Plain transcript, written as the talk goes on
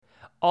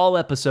All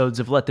episodes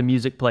of Let the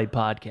Music Play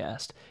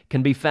podcast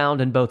can be found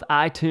in both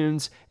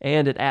iTunes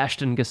and at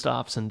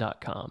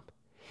AshtonGustafson.com.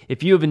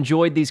 If you have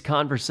enjoyed these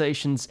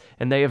conversations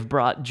and they have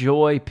brought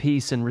joy,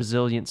 peace, and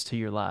resilience to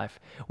your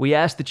life, we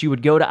ask that you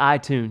would go to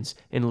iTunes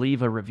and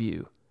leave a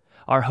review.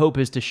 Our hope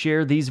is to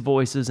share these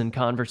voices and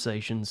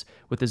conversations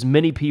with as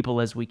many people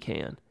as we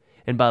can.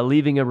 And by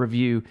leaving a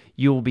review,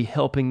 you will be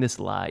helping this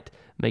light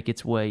make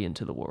its way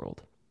into the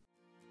world.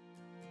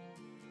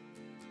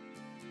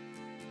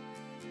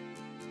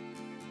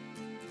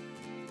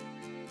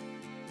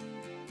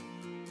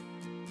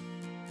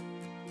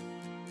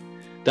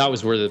 That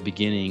was where the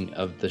beginning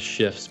of the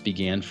shifts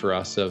began for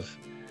us of,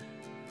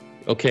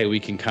 okay, we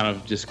can kind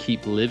of just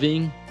keep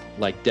living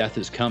like death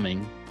is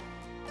coming,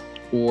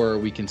 or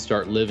we can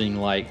start living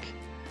like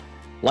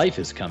life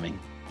is coming.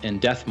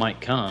 And death might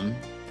come,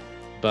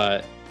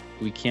 but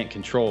we can't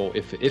control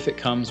if it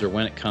comes or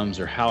when it comes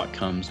or how it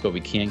comes, but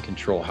we can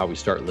control how we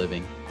start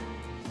living.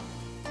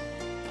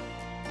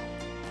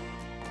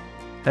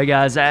 Hey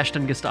guys,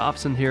 Ashton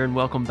Gustafson here, and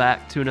welcome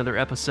back to another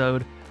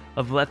episode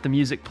of Let the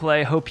Music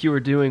Play. Hope you are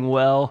doing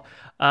well.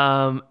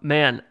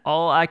 Man,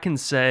 all I can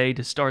say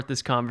to start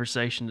this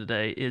conversation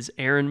today is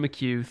Aaron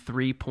McHugh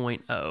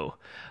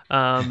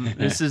 3.0.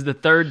 This is the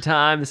third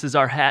time. This is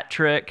our hat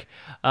trick.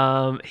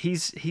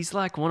 He's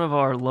like one of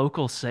our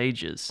local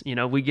sages. You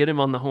know, we get him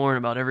on the horn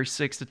about every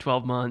 6 to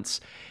 12 months.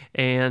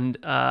 And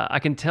I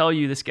can tell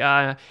you, this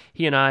guy,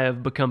 he and I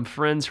have become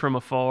friends from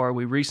afar.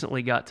 We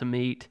recently got to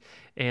meet,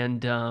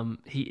 and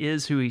he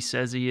is who he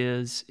says he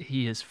is.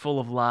 He is full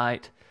of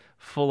light,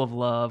 full of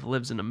love,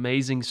 lives an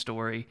amazing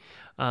story.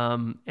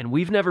 And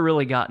we've never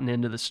really gotten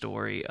into the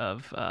story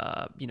of,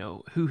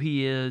 who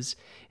he is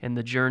and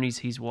the journeys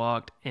he's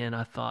walked. And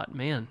I thought,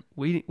 man,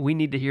 we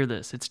need to hear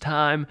this. It's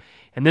time.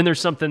 And then there's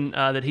something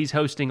that he's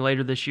hosting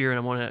later this year, and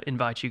I want to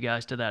invite you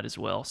guys to that as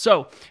well.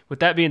 So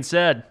with that being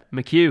said,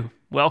 McHugh,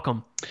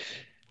 welcome.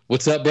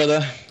 What's up,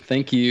 brother?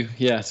 Thank you.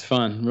 Yeah, it's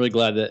fun. I'm really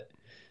glad that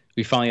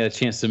we finally got a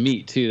chance to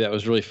meet too. That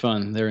was really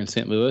fun there in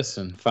St. Louis,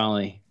 and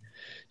finally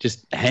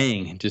just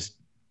hang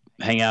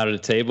out at a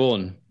table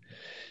and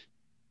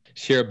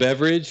share a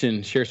beverage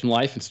and share some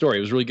life and story.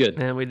 It was really good.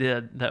 Man, we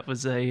did. That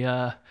was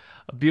a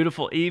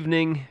beautiful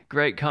evening,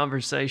 great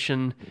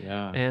conversation.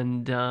 Yeah.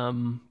 And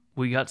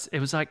it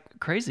was like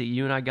crazy.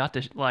 You and I got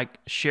to like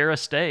share a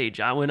stage.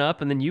 I went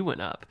up and then you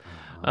went up.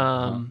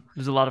 It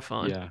was a lot of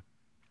fun. Yeah,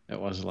 it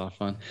was a lot of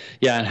fun.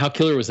 Yeah, and how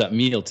killer was that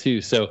meal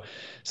too? So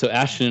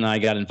Ashton and I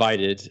got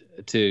invited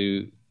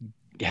to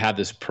have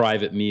this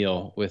private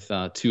meal with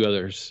two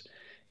others,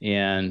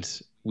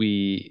 and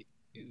it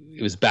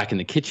was back in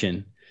the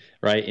kitchen,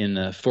 right, in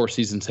the Four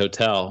Seasons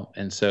Hotel.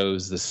 And so it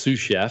was the sous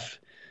chef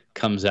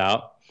comes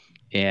out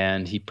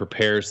and he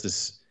prepares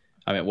this,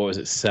 what was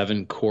it,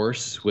 7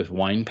 course with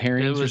wine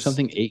pairings or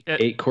something?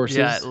 Eight courses?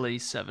 Yeah, at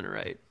least 7 or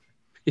 8.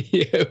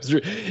 Yeah,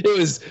 it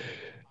was,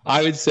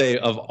 I would say,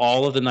 of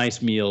all of the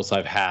nice meals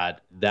I've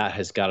had, that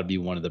has got to be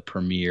one of the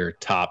premier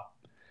top.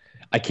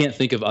 I can't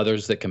think of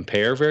others that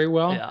compare very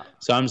well. Yeah.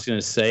 So I'm just going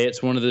to say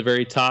it's one of the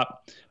very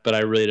top, but I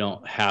really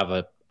don't have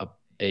a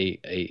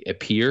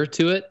peer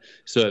to it,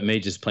 so it may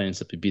just plain and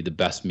simply be the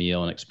best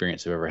meal and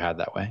experience I've ever had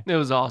that way. It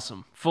was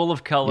awesome, full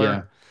of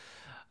color.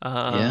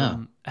 Yeah.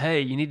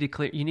 Hey, you need to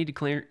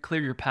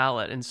clear your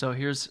palate, and so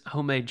here's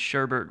homemade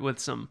sherbet with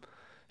some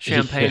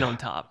champagne on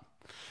top,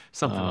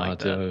 something like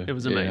that. It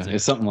was amazing. Yeah,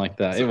 it's something like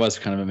that. It was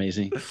kind of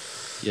amazing.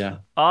 Yeah.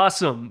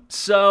 Awesome.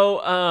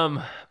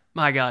 So,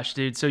 my gosh,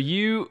 dude. So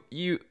you,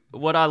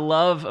 what I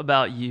love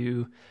about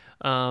you,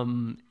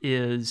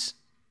 is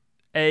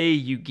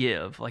you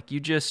give, like, you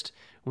just.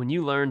 When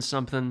you learn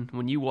something,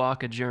 when you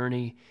walk a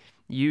journey,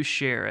 you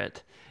share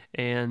it,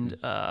 and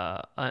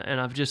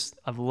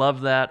I've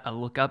loved that. I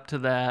look up to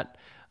that.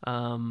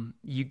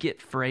 You get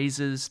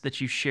phrases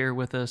that you share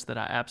with us that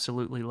I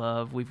absolutely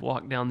love. We've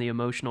walked down the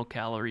emotional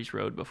calories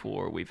road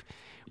before. We've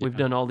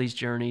done all these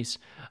journeys,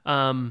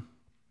 but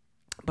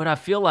I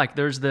feel like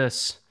there's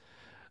this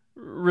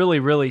really,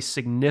 really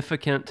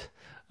significant,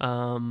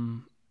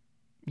 moment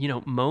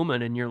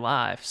in your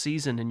life,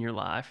 season in your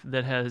life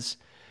that has.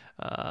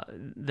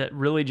 That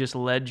really just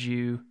led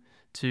you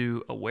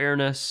to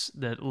awareness,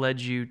 that led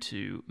you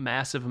to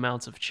massive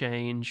amounts of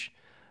change.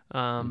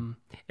 And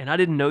I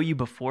didn't know you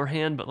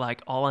beforehand, but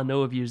like all I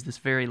know of you is this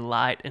very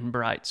light and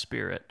bright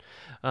spirit.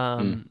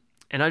 And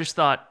I just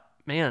thought,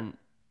 man,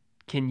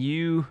 can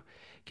you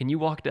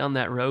walk down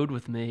that road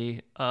with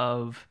me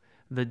of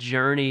the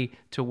journey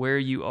to where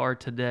you are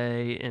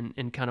today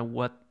and kind of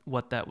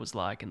what that was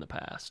like in the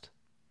past?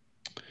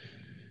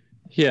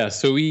 Yeah.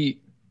 So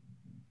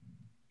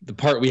the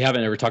part we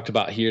haven't ever talked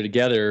about here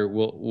together,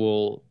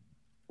 we'll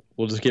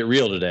just get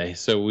real today.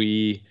 So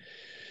we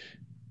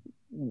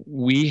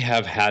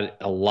have had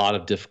a lot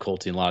of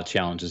difficulty and a lot of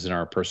challenges in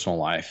our personal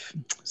life.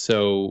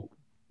 So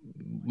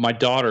my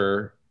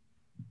daughter,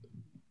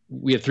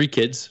 we have 3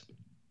 kids.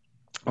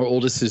 Our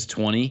oldest is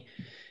 20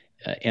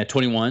 and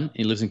 21.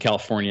 He lives in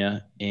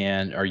California.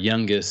 And our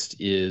youngest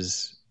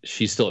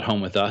she's still at home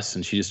with us,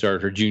 and she just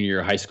started her junior year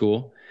of high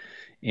school.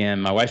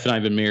 And my wife and I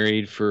have been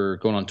married for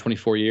going on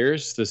 24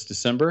 years this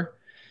December.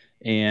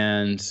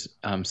 And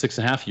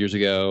 6.5 years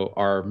ago,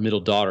 our middle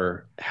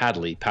daughter,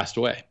 Hadley, passed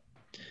away.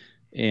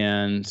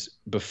 And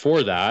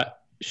before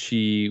that,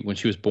 when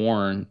she was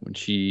born,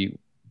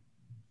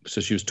 so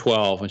she was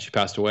 12 when she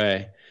passed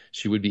away.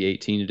 She would be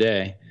 18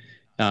 today.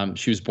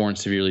 She was born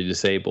severely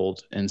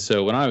disabled. And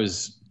so when I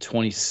was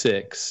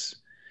 26,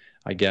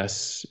 I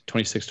guess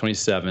 26,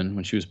 27,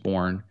 when she was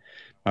born,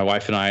 my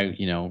wife and I,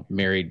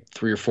 married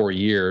 3 or 4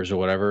 years or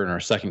whatever, and our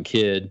second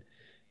kid.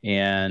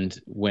 And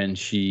when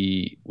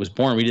she was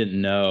born, we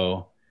didn't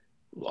know.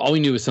 All we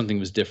knew was something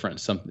was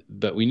different.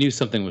 But we knew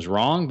something was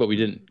wrong, but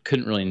we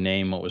couldn't really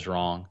name what was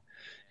wrong.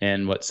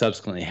 And what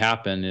subsequently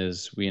happened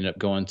is we ended up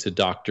going to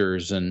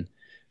doctors, and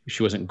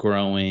she wasn't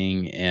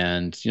growing,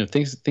 and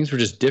things were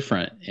just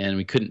different, and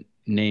we couldn't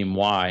name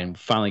why. And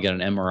finally got an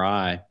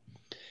MRI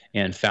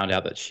and found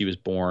out that she was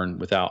born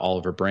without all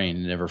of her brain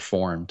and never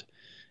formed.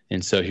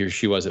 And so here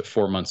she was at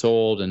 4 months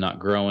old and not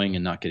growing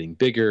and not getting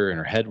bigger, and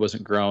her head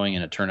wasn't growing.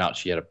 And it turned out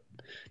she had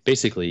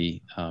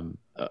basically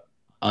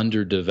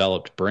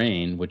underdeveloped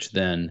brain, which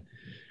then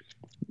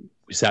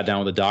we sat down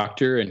with a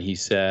doctor, and he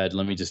said,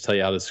 let me just tell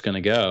you how this is going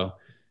to go.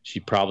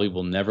 She probably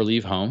will never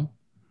leave home.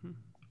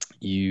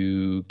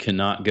 You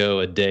cannot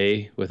go a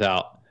day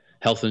without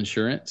health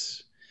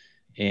insurance,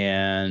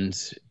 and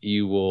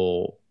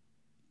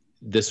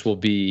this will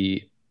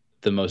be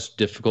the most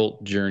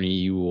difficult journey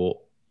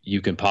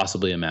you can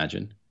possibly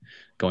imagine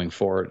going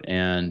forward.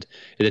 And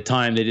at the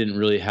time, they didn't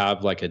really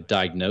have like a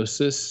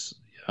diagnosis,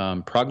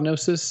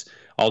 prognosis.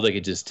 All they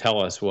could just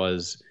tell us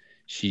was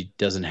she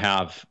doesn't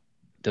have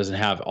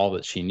all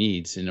that she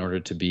needs in order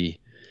to be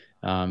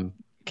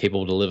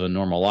capable to live a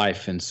normal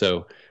life. And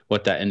so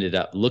what that ended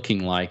up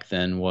looking like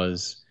then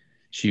was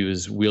she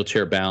was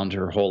wheelchair bound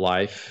her whole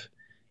life,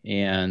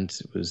 and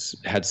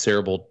had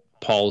cerebral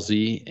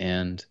palsy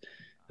and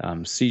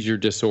seizure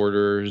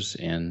disorders,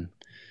 and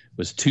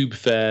was tube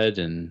fed,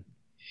 and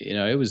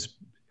it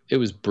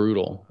was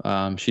brutal.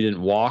 She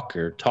didn't walk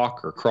or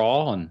talk or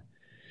crawl, and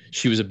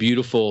she was a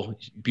beautiful,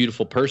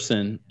 beautiful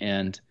person,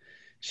 and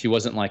she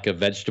wasn't like a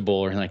vegetable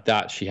or anything like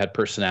that. She had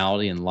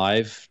personality and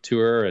life to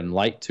her and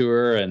light to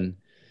her, and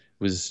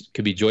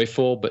could be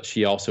joyful, but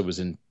she also was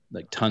in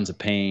like tons of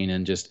pain,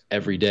 and just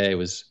every day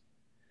was,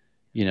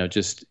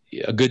 just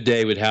a good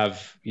day would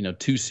have,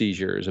 2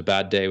 seizures, a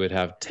bad day would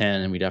have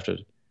 10, and we'd have to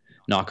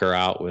knock her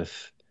out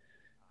with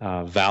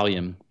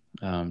Valium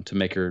to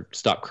make her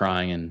stop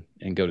crying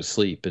and go to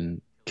sleep and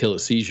kill a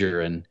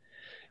seizure. And,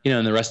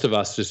 and the rest of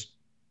us, just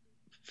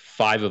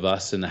 5 of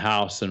us in the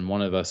house, and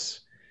one of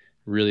us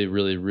really,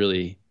 really,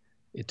 really,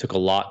 it took a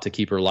lot to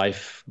keep her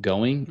life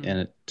going. And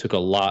it took a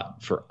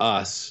lot for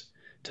us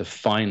to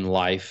find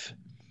life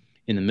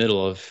in the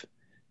middle of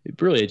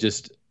really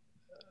just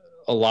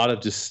a lot of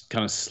just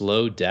kind of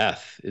slow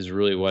death is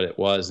really what it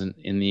was. And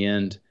in the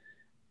end,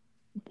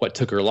 what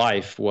took her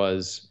life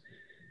was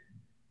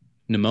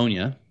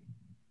pneumonia.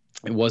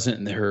 It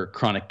wasn't her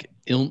chronic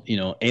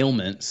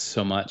ailments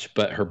so much,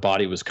 but her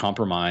body was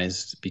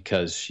compromised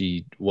because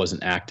she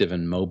wasn't active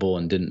and mobile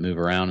and didn't move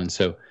around. And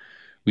so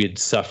we had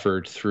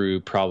suffered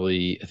through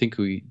probably, I think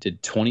we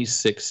did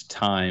 26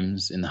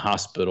 times in the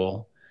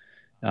hospital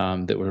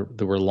that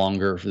were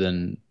longer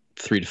than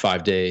 3 to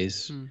 5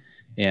 days,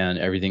 and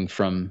everything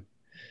from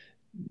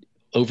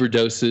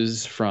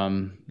overdoses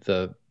from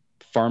the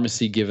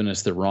pharmacy giving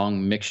us the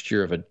wrong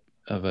mixture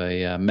of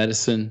a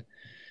medicine,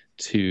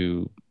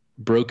 to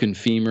broken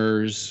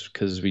femurs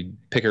because we'd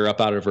pick her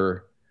up out of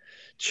her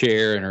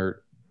chair and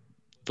her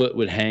foot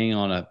would hang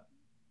on a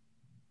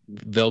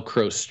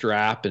Velcro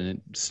strap and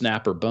it'd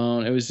snap her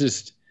bone. It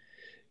was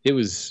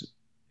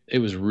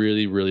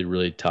really, really,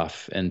 really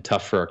tough, and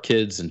tough for our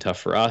kids and tough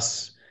for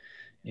us.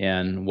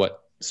 And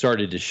what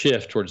started to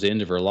shift towards the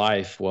end of her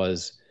life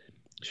was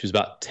she was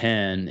about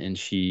 10, and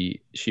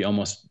she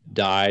almost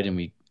died, and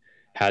we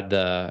had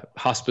the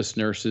hospice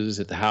nurses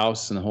at the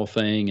house and the whole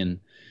thing. And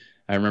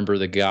I remember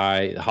the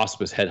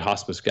head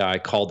hospice guy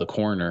called the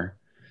coroner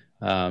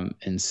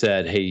and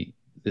said, hey,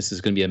 this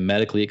is going to be a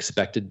medically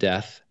expected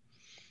death.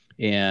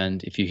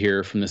 And if you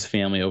hear from this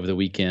family over the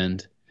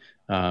weekend,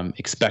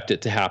 expect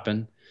it to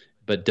happen,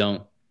 but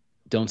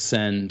don't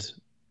send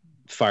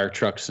fire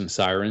trucks and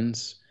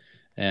sirens.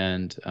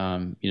 And,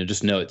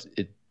 just know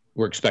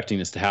we're expecting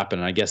this to happen.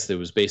 And I guess it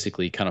was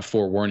basically kind of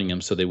forewarning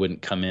them so they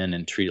wouldn't come in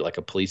and treat it like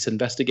a police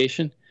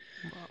investigation.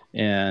 Wow.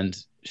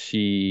 And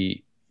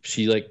she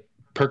like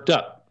perked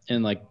up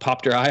and like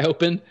popped her eye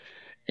open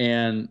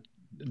and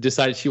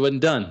decided she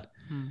wasn't done.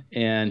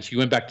 And she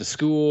went back to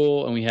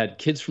school, and we had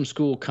kids from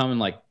school come and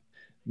like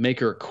make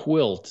her a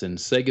quilt and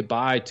say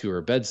goodbye to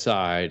her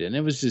bedside. And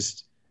it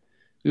was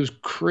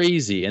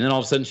crazy. And then all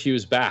of a sudden she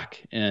was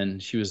back,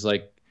 and she was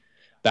like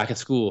back at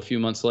school a few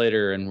months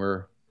later, and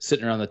we're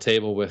sitting around the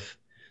table with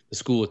the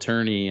school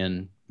attorney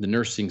and the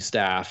nursing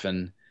staff.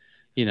 And,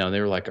 they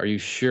were like, are you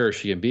sure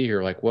she can be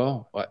here? Like,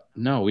 well,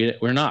 no,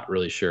 we're not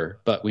really sure,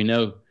 but we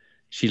know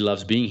she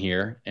loves being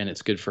here, and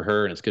it's good for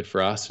her, and it's good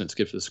for us, and it's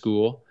good for the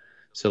school.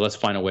 So let's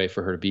find a way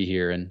for her to be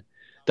here. And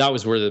that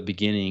was where the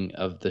beginning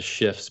of the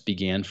shifts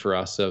began for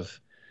us of,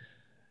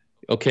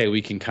 okay,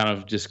 we can kind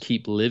of just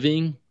keep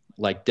living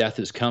like death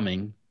is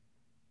coming,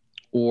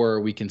 or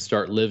we can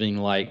start living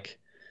like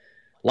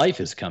life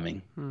is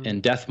coming,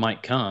 and death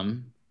might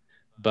come,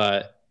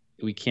 but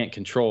we can't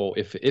control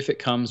if it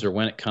comes or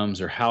when it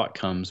comes or how it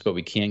comes, but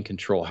we can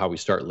control how we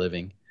start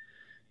living.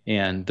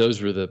 And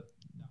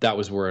that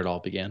was where it all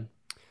began.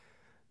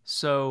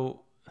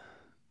 So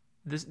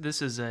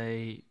this is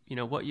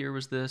what year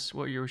was this?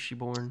 What year was she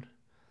born?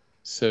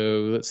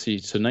 So let's see.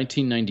 So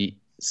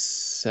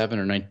 1997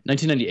 or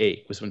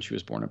 1998 was when she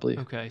was born, I believe.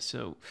 Okay,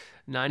 so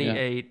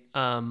 98.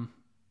 Yeah.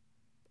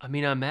 I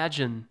mean, I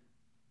imagine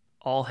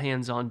all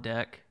hands on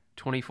deck,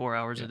 24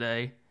 hours a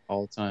day.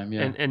 All the time,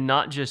 yeah. And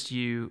not just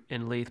you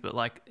and Leith, but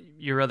like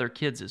your other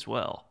kids as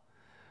well.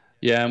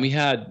 Yeah, and we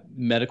had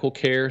medical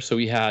care. So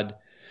we had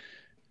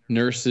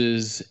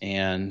nurses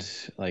and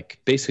like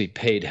basically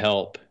paid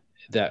help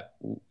that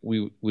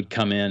we would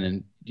come in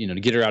and, to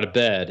get her out of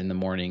bed in the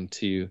morning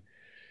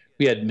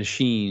we had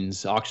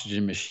machines,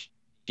 oxygen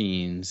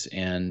machines,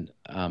 and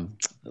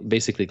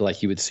basically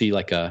like you would see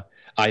like a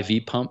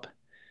IV pump.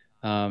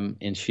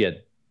 And she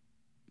had,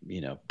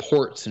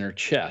 ports in her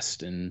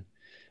chest. And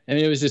I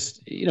mean, it was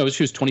just, she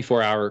was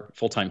 24-hour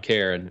full-time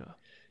care, and,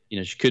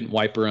 she couldn't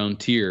wipe her own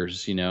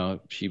tears.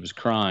 She was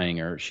crying,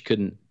 or she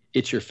couldn't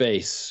itch her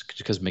face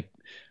because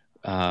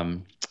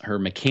her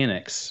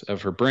mechanics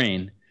of her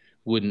brain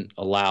wouldn't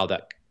allow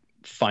that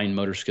fine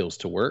motor skills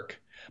to work.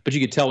 But you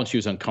could tell when she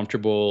was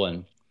uncomfortable,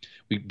 and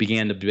we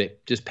began to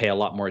just pay a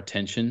lot more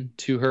attention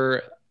to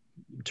her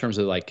in terms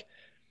of like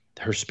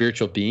her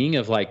spiritual being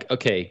of like,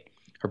 okay,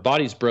 her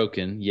body's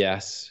broken.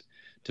 Yes.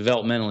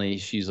 Developmentally,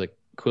 she's like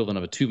equivalent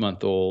of a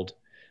 2-month-old,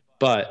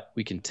 but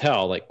we can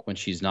tell like when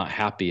she's not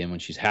happy and when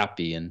she's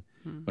happy. And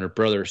when her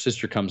brother or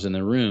sister comes in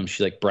the room,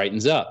 she like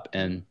brightens up.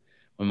 And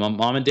when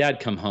mom and dad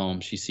come home,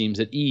 she seems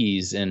at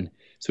ease. And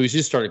so we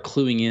just started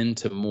cluing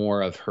into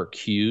more of her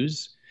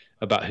cues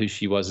about who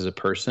she was as a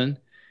person.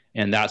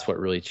 And that's what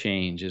really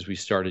changed, is we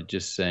started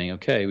just saying,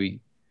 okay, we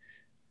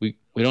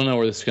don't know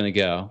where this is going to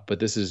go, but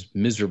this is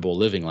miserable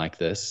living like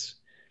this.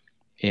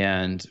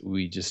 And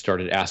we just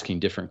started asking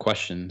different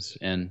questions.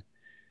 And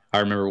I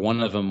remember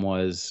one of them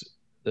was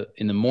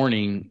in the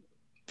morning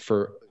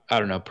for, I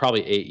don't know,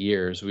 probably 8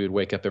 years, we would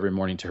wake up every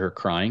morning to her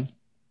crying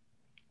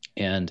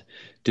and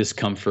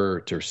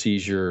discomfort or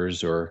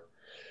seizures, or,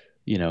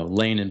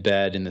 laying in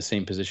bed in the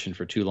same position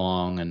for too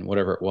long and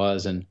whatever it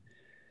was. And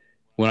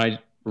when I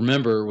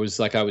remember, was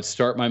like I would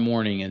start my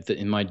morning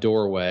in my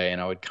doorway,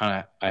 and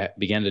I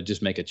began to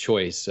just make a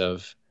choice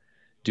of,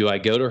 do I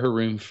go to her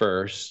room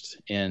first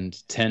and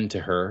tend to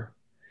her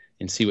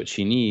and see what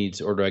she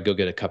needs, or do I go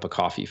get a cup of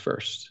coffee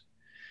first?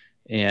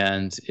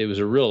 And it was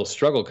a real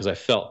struggle because I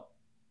felt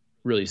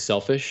really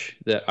selfish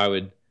that I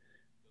would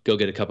go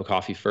get a cup of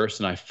coffee first.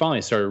 And I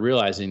finally started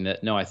realizing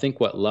that, no, I think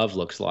what love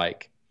looks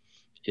like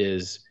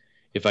is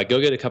if I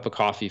go get a cup of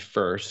coffee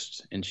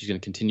first and she's going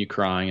to continue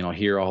crying and I'll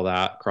hear all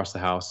that across the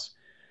house,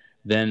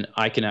 then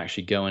I can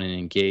actually go in and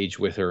engage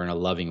with her in a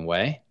loving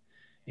way,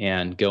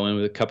 and go in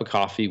with a cup of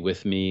coffee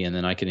with me, and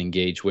then I can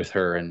engage with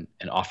her and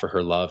offer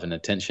her love and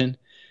attention,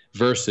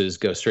 versus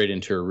go straight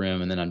into her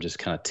room and then I'm just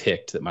kind of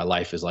ticked that my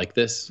life is like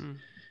this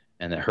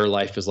and that her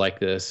life is like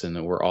this, and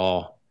that we're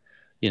all,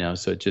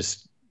 so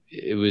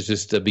it was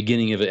just the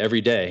beginning of it. Every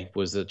day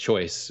was the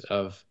choice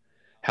of,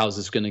 how's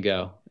this going to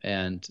go?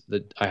 And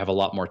that I have a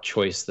lot more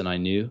choice than I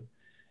knew.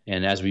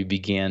 And as we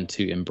began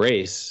to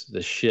embrace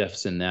the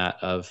shifts in that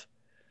of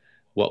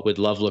what would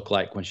love look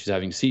like when she's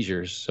having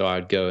seizures. So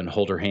I'd go and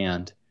hold her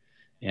hand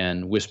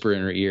and whisper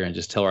in her ear and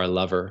just tell her I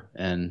love her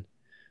and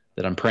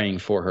that I'm praying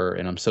for her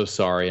and I'm so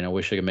sorry and I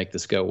wish I could make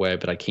this go away,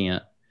 but I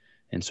can't.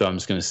 And so I'm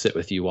just going to sit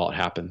with you while it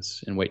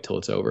happens and wait till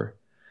it's over.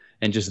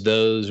 And just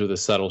those are the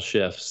subtle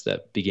shifts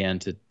that began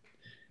to,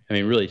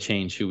 really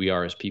change who we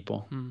are as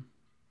people.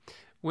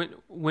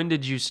 When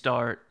did you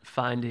start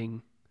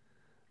finding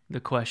the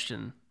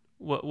question,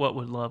 what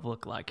would love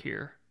look like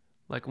here?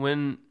 Like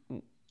when...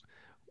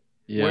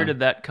 Yeah. Where did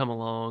that come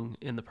along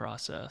in the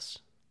process?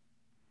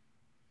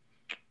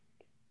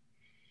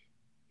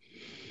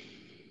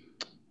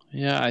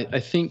 Yeah, I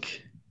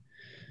think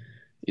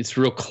it's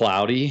real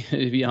cloudy,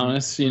 to be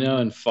honest,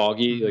 and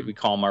foggy. Like we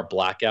call them our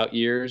blackout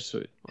years.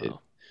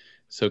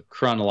 So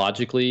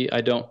chronologically, I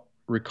don't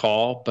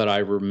recall, but I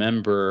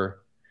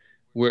remember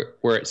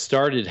where it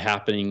started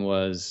happening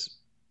was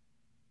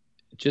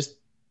just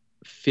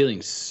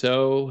feeling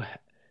so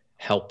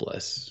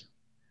helpless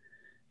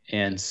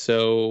and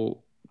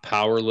so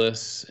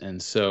powerless,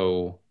 and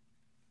so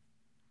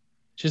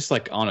just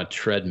like on a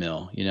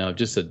treadmill,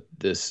 just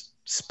this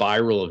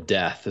spiral of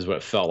death is what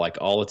it felt like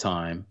all the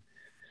time.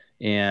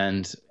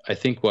 And I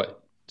think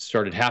what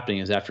started happening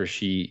is after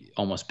she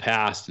almost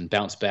passed and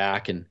bounced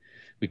back, and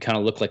we kind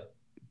of looked like,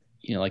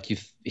 like you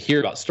hear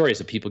about stories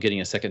of people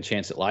getting a second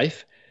chance at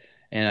life.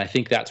 And I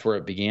think that's where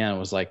it began,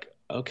 was like,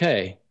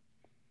 okay,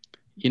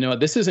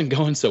 this isn't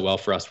going so well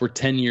for us. We're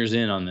 10 years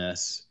in on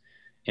this,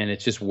 and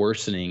it's just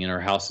worsening, and our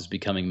house is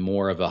becoming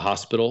more of a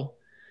hospital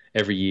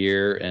every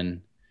year.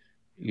 And,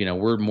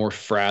 we're more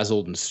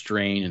frazzled and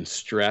strained and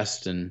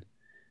stressed, and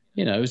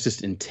it was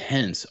just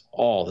intense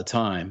all the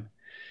time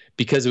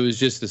because it was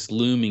just this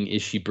looming,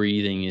 is she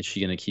breathing, is she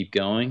going to keep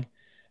going?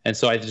 And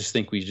so I just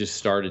think we just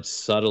started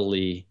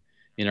subtly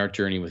in our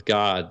journey with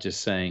God,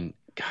 just saying,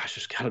 gosh,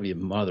 there's got to be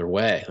another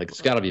way, like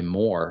it's got to be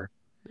more.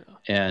 Yeah.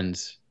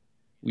 And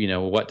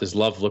what does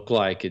love look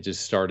like? It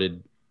just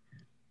started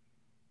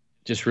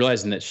just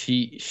realizing that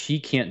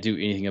she can't do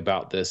anything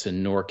about this,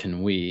 and nor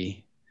can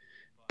we.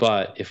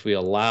 But if we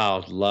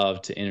allowed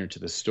love to enter to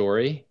the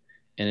story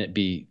and it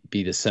be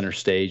the center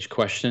stage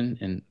question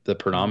and the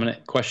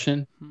predominant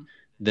question,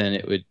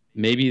 then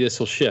maybe this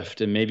will shift,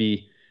 and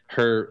maybe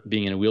her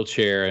being in a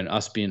wheelchair and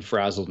us being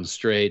frazzled and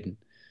strayed and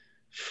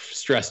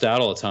stressed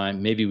out all the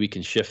time, maybe we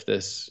can shift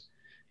this.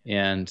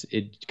 And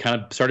it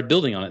kind of started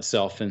building on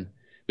itself. And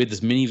we had this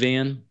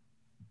minivan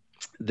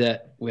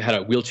that we had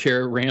a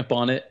wheelchair ramp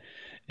on it,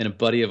 and a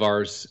buddy of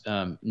ours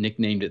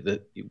nicknamed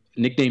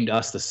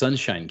us the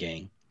Sunshine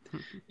Gang.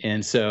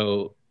 And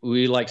so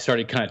we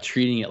started kind of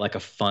treating it like a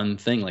fun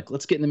thing. Like,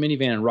 let's get in the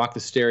minivan and rock the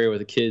stereo with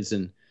the kids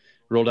and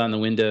roll down the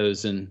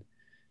windows and,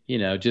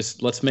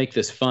 just let's make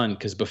this fun.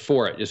 Because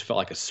before it just felt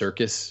like a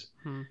circus.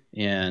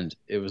 And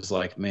it was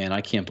like, man,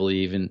 I can't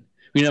believe. And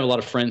we didn't have a lot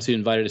of friends who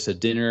invited us to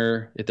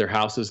dinner at their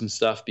houses and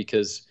stuff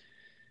because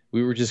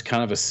we were just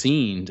kind of a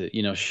scene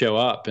to, show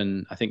up.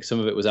 And I think some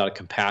of it was out of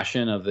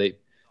compassion they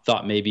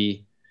thought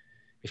maybe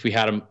if we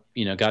had them,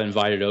 got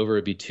invited over,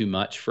 it'd be too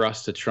much for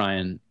us to try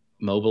and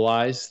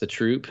mobilize the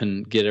troop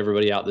and get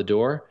everybody out the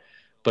door.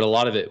 But a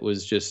lot of it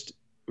was just,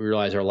 we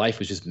realized our life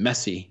was just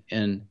messy,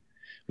 and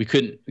we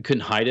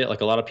couldn't hide it.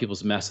 Like a lot of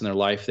people's mess in their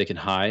life, they can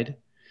hide,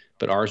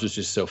 but ours was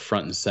just so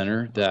front and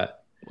center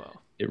that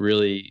it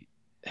really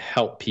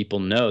helped people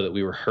know that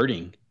we were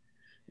hurting.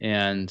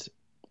 And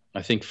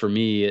I think for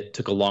me, it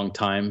took a long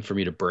time for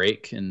me to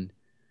break and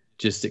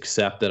just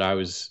accept that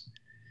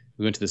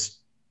we went to this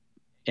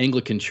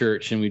Anglican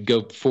church, and we'd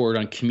go forward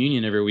on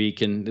communion every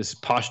week. And this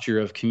posture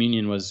of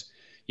communion was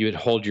you would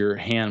hold your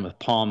hand with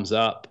palms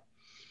up,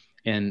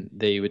 and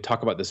they would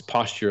talk about this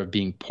posture of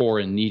being poor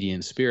and needy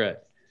in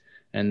spirit,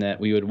 and that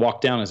we would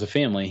walk down as a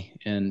family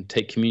and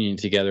take communion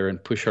together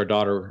and push our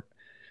daughter.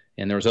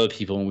 And there was other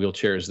people in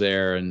wheelchairs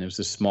there, and it was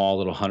a small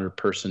little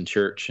 100-person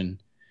church. And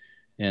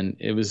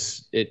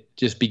it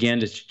just began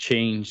to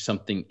change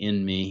something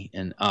in me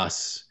and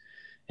us,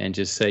 and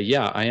just say,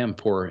 yeah, I am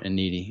poor and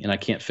needy, and I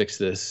can't fix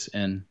this.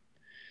 And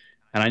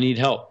I need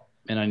help,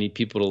 and I need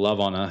people to love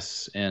on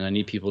us, and I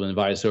need people to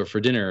invite us over for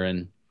dinner.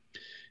 And,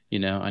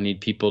 I need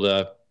people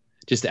to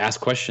just ask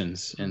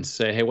questions and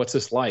say, hey, what's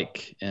this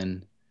like?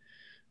 And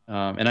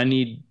I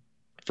need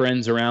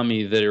friends around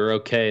me that are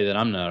okay, that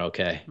I'm not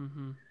okay.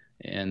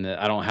 And that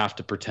I don't have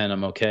to pretend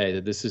I'm okay,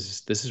 that this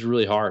is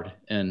really hard.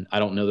 And I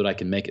don't know that I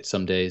can make it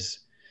some days.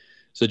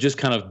 So it just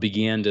kind of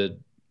began to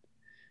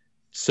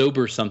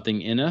sober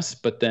something in us.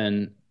 But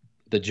then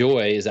the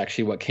joy is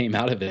actually what came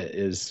out of it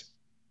is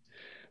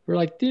we're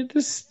like, dude,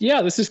 this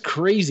is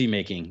crazy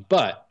making,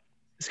 but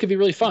this could be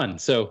really fun.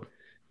 So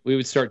we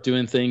would start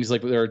doing things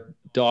like with our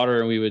daughter,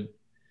 and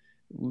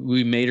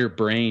we made her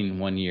brain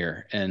one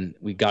year, and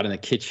we got in the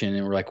kitchen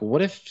and we're like,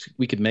 what if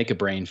we could make a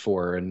brain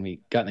for her? And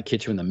we got in the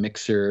kitchen with a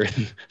mixer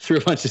and threw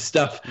a bunch of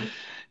stuff,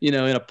 in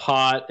a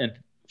pot, and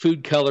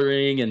food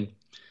coloring. And,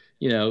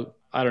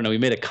 I don't know, we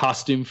made a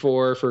costume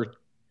for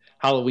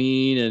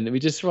Halloween, and we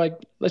just were like,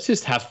 let's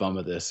just have fun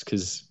with this,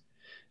 because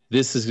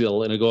this is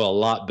going to go a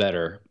lot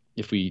better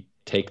if we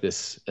take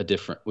this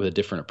with a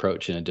different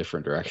approach in a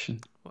different direction.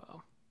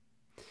 Wow.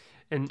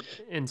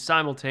 And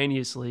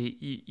simultaneously,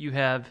 you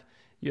have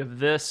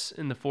this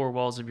in the four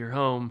walls of your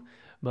home,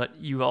 but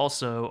you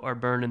also are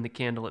burning the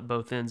candle at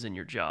both ends in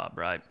your job,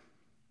 right?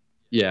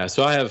 Yeah.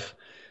 So I have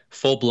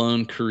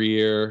full-blown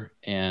career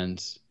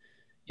and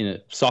in a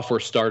software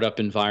startup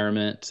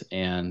environment,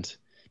 and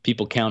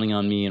people counting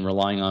on me and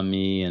relying on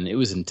me. And it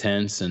was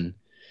intense, and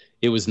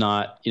it was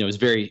not, it was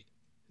very,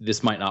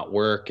 this might not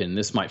work, and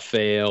this might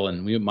fail,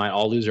 and we might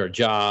all lose our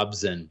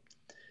jobs. And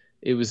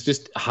it was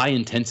just high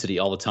intensity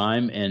all the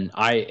time. And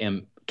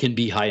can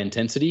be high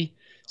intensity.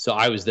 So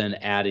I was then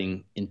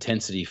adding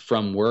intensity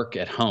from work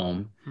at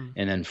home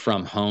and then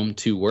from home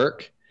to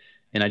work.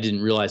 And I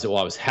didn't realize it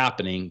while it was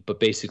happening, but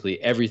basically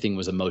everything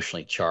was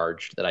emotionally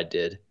charged that I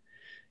did.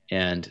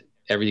 And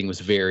everything was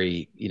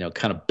very,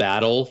 kind of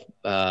battle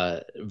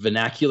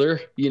vernacular,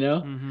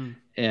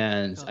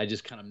 and I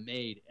just kind of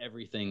made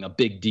everything a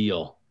big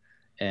deal,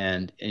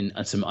 and in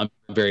some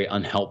very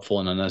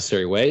unhelpful and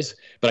unnecessary ways.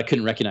 But I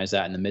couldn't recognize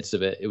that in the midst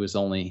of it. It was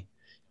only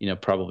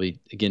probably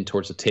again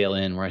towards the tail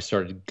end where I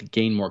started to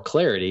gain more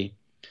clarity.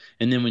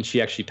 And then when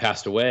she actually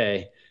passed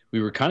away, we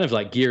were kind of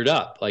like geared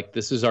up, like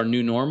this is our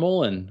new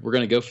normal, and we're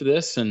going to go for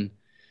this. And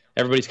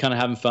everybody's kind of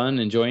having fun,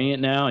 enjoying it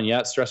now. And yeah,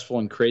 it's stressful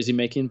and crazy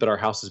making, but our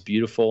house is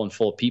beautiful and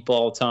full of people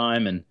all the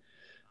time.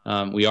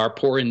 And we are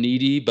poor and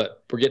needy,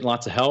 but we're getting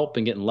lots of help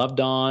and getting loved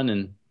on.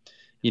 And,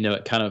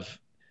 it kind of,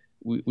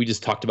 we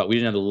just talked about, we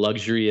didn't have the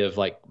luxury of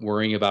like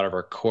worrying about if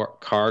our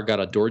car got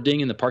a door ding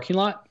in the parking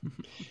lot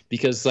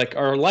because like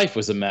our life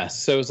was a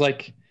mess. So it was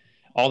like,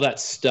 all that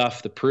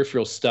stuff, the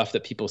peripheral stuff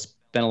that people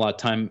spend a lot of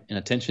time and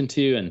attention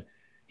to. And,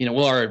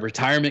 will our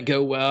retirement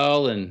go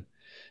well? And,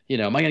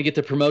 am I going to get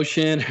the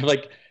promotion?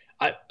 Like,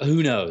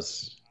 who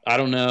knows? I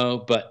don't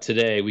know. But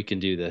today we can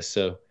do this.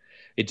 So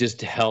it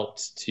just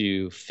helped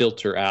to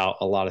filter out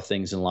a lot of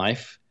things in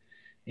life.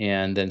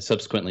 And then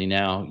subsequently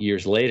now,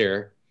 years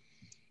later,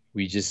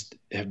 we just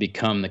have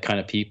become the kind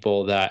of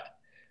people that,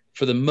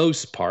 for the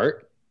most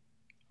part,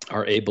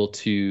 are able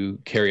to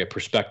carry a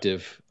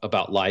perspective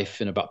about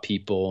life and about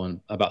people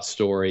and about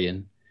story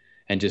and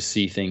just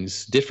see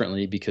things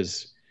differently,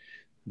 because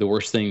the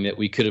worst thing that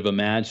we could have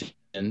imagined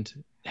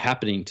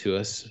happening to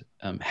us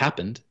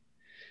happened.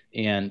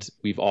 And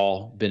we've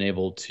all been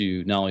able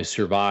to not only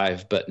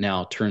survive, but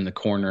now turn the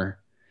corner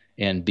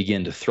and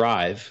begin to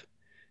thrive,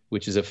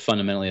 which is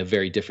fundamentally a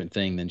very different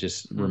thing than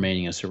just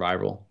remaining a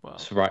survival. Wow.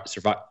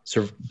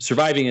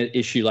 Surviving an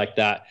issue like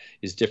that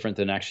is different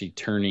than actually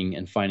turning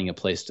and finding a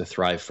place to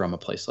thrive from a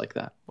place like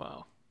that.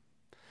 Wow.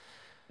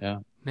 Yeah.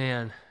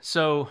 Man.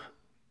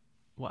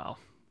 Wow.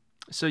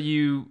 So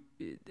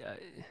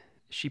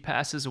she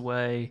passes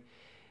away.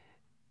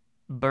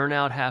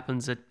 Burnout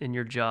happens in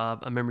your job.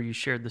 I remember you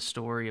shared the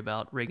story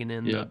about rigging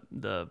in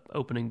the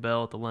opening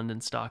bell at the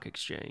London Stock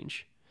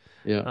Exchange.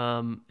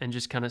 Yeah. And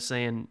just kind of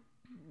saying,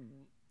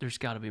 there's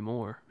got to be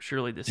more.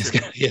 Surely this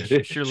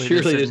is surely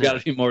there's got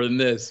to be more than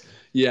this.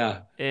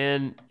 Yeah.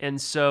 And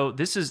so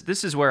this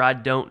is where I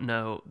don't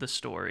know the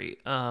story.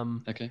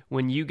 Okay.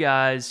 When you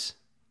guys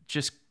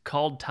just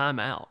called time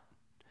out,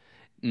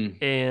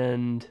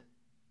 and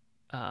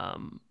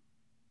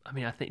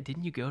I think,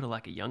 didn't you go to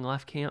like a Young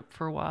Life camp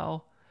for a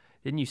while?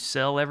 Didn't you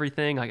sell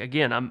everything? Like,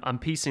 again, I'm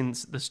piecing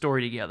the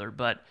story together,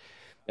 but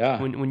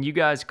when you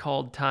guys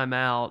called time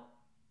out,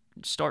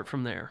 start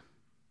from there.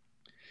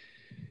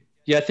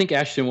 Yeah, I think,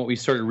 Ashton, what we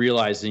started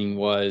realizing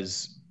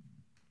was,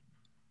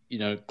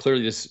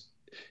 clearly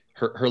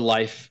her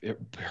life,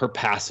 her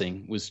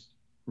passing was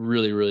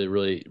really, really,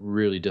 really,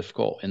 really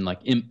difficult. And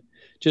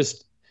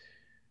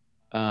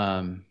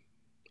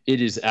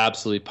it is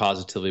absolutely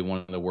positively one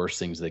of the worst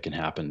things that can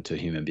happen to a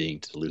human being,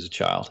 to lose a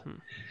child.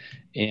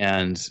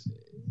 And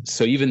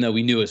so even though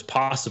we knew it was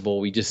possible,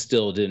 we just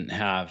still didn't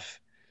know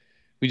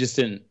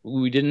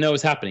it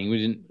was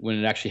happening. When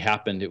it actually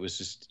happened, it was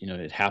just,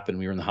 it happened.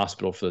 We were in the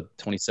hospital for the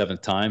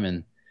 27th time,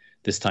 and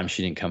this time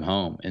she didn't come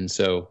home. And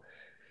so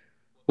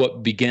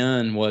what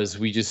began was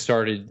we just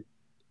started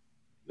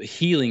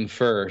healing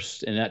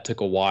first. And that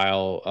took a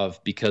while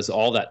because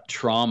all that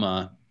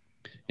trauma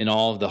and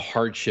all of the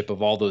hardship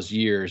of all those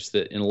years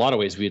that in a lot of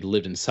ways we had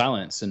lived in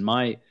silence. And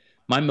my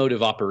mode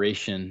of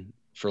operation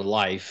for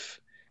life,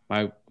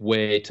 my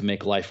way to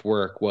make life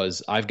work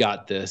was, I've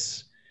got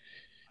this.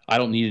 I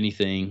don't need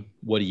anything.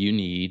 What do you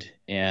need?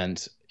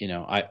 And,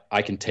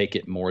 I can take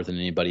it more than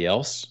anybody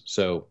else.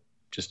 So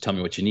just tell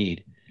me what you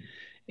need.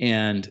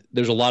 And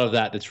there's a lot of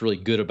that that's really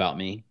good about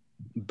me,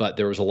 but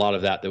there was a lot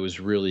of that was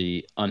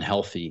really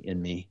unhealthy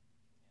in me.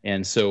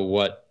 And so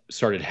what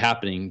started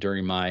happening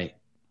during my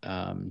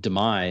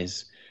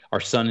demise, our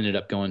son ended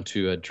up going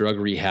to a drug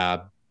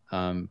rehab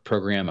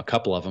program, a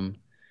couple of them.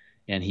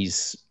 And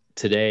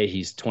today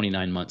he's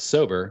 29 months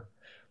sober.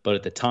 But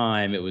at the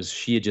time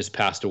she had just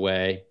passed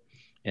away.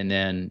 And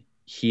then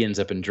he ends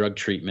up in drug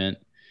treatment.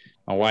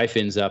 My wife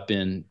ends up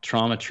in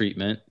trauma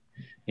treatment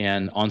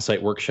and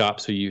on-site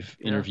workshops. So you've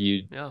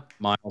interviewed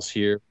Miles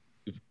here.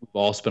 We've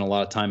all spent a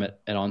lot of time at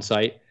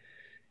on-site,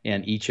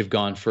 and each have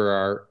gone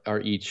for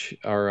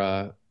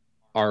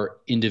our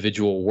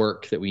individual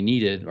work that we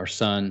needed, our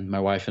son, my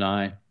wife, and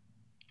I.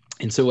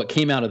 And so what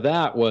came out of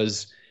that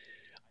was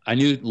I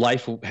knew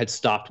life had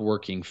stopped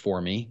working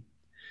for me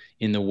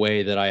in the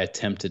way that I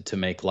attempted to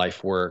make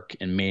life work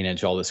and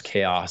manage all this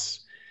chaos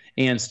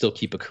and still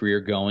keep a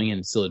career going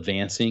and still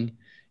advancing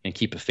and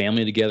keep a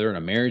family together and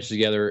a marriage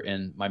together.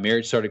 And my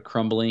marriage started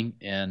crumbling.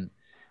 And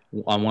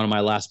on one of my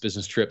last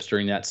business trips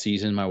during that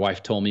season, my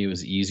wife told me it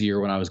was easier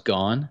when I was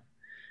gone.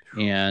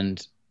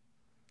 And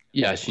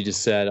she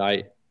just said,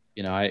 I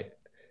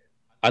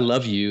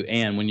love you.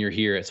 And when you're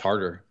here, it's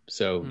harder.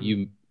 So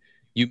you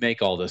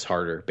make all this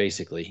harder,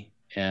 basically.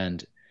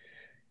 And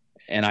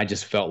I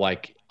just felt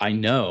like, I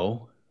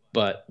know,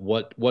 but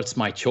what's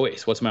my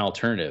choice? What's my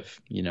alternative?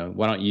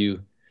 Why don't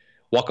you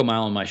walk a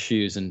mile in my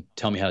shoes and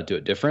tell me how to do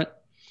it different?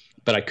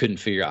 But I couldn't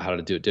figure out how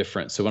to do it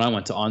different. So when I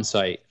went to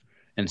Onsite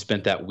and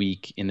spent that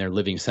week in their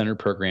Living Center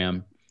program,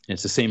 and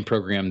it's the same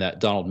program that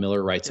Donald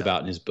Miller writes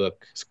about in his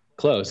book,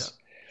 Close.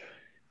 Yeah.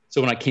 So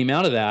when I came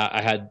out of that,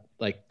 I had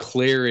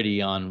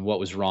clarity on what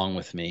was wrong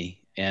with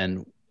me.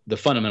 And the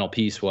fundamental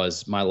piece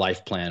was my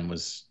life plan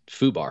was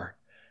FUBAR.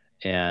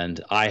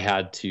 And I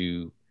had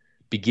to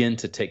begin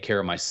to take care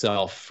of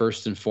myself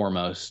first and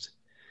foremost,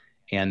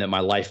 and that my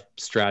life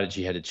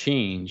strategy had to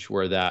change,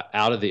 where that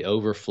out of the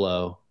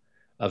overflow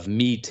of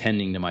me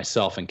tending to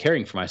myself and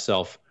caring for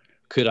myself,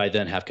 could I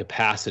then have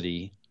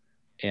capacity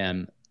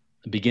and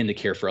begin to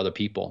care for other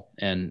people,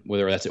 and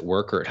whether that's at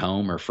work or at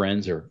home or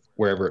friends or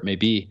wherever it may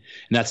be.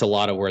 And that's a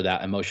lot of where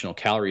that emotional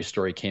calorie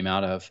story came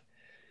out of.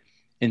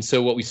 And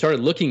so what we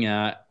started looking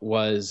at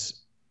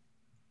was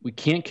we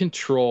can't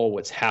control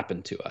what's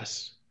happened to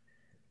us,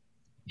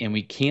 and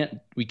we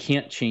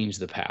can't change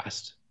the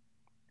past,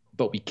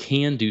 but we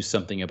can do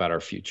something about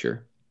our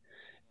future.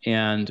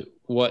 And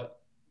what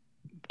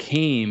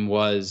came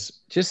was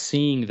just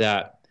seeing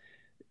that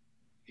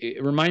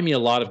it reminded me a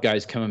lot of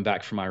guys coming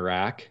back from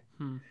Iraq,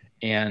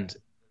 and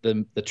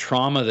the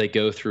trauma they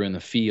go through in the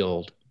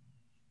field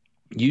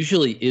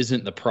usually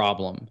isn't the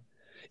problem.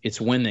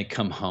 It's when they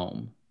come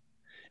home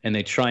and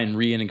they try and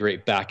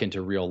reintegrate back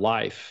into real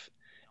life,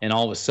 and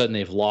all of a sudden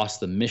they've lost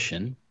the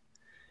mission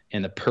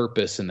and the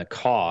purpose and the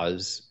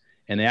cause,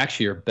 and they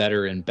actually are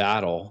better in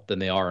battle than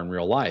they are in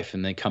real life.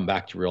 And they come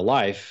back to real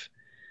life.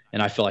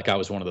 And I feel like I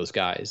was one of those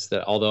guys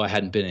that, although I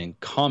hadn't been in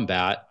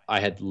combat, I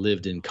had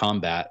lived in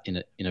combat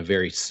in a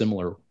very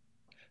similar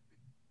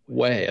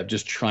way of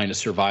just trying to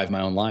survive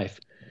my own life.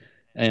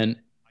 And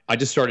I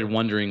just started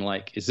wondering,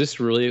 like, is this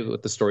really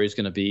what the story is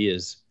going to be?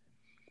 Is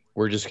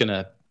we're just going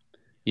to,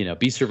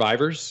 be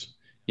survivors?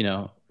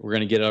 We're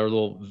going to get our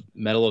little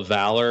Medal of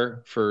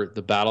Valor for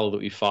the battle that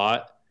we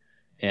fought,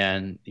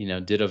 and,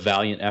 did a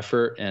valiant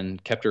effort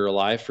and kept her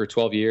alive for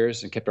 12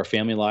 years and kept our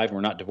family alive, and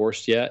we're not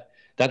divorced yet.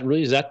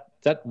 Is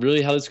that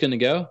really how it's going to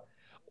go?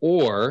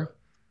 Or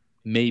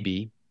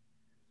maybe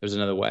there's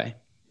another way.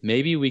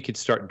 Maybe we could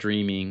start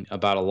dreaming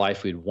about a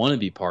life we'd want to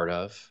be part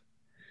of,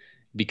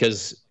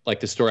 because, like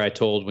the story I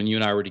told when you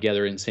and I were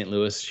together in St.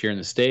 Louis sharing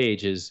the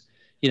stage is,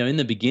 in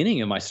the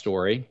beginning of my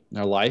story,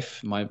 our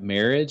life, my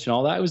marriage and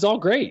all that, it was all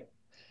great.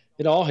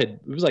 It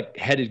was like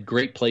headed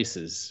great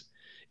places.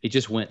 It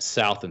just went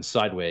south and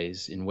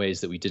sideways in ways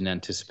that we didn't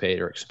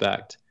anticipate or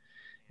expect.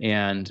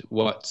 And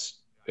what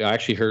I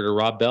actually heard a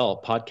Rob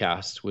Bell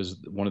podcast was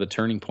one of the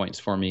turning points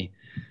for me.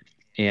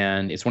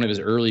 And it's one of his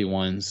early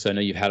ones. So I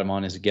know you've had him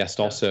on as a guest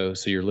also,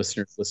 so your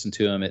listeners listen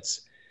to him.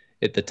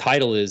 The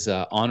title is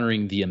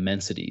Honoring the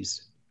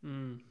Immensities.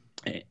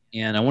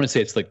 And I want to say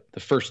it's like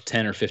the first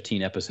 10 or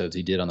 15 episodes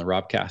he did on the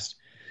Robcast.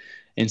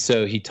 And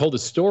so he told a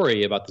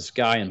story about this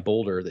guy in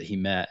Boulder that he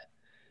met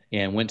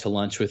and went to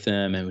lunch with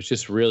him, and was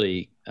just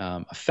really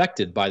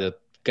affected by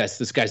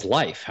this guy's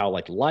life, how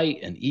like light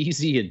and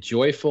easy and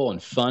joyful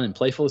and fun and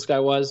playful this guy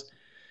was.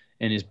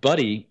 And his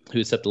buddy, who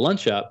had set the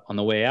lunch up, on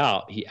the way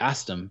out, he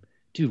asked him,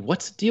 "Dude,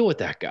 what's the deal with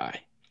that guy?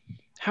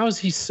 How is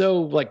he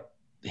so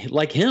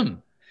like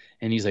him?"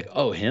 And he's like,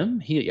 "Oh, him?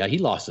 He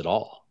lost it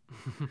all."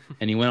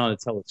 And he went on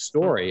to tell a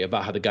story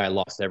about how the guy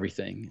lost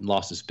everything, and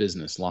lost his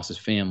business, lost his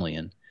family.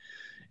 And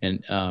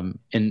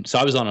so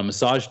I was on a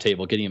massage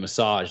table getting a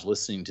massage,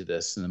 listening to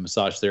this, and the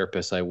massage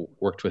therapist I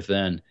worked with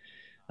then,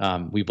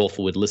 we both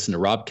would listen to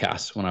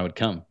Robcasts when I would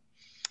come.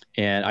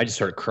 And I just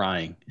started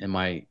crying, and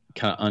my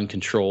kind of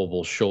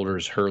uncontrollable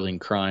shoulders hurling,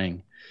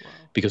 crying. Wow.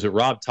 Because what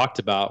Rob talked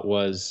about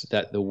was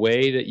that the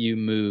way that you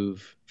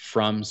move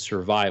from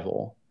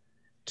survival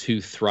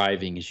to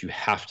thriving is you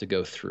have to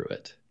go through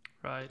it.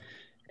 Right.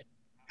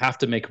 Have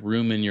to make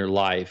room in your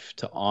life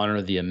to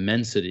honor the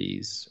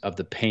immensities of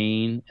the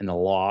pain and the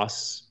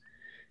loss.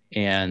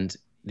 And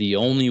the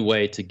only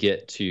way to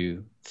get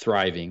to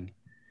thriving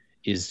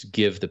is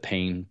give the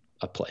pain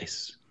a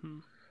place.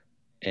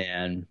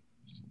 And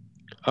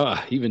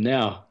even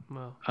now,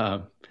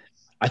 wow.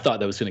 I thought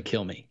that was going to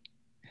kill me,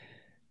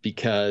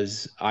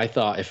 because I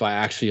thought if I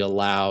actually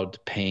allowed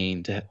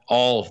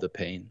all of the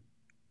pain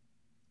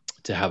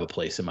to have a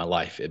place in my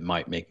life, it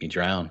might make me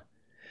drown.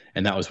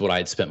 And that was what I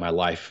had spent my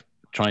life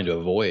trying to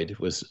avoid.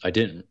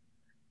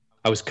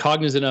 I was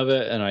cognizant of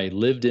it and I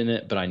lived in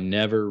it, but I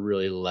never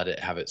really let it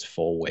have its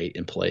full weight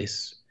in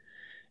place.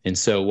 And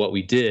so what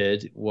we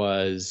did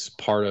was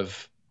part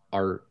of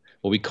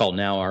what we call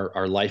now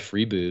our life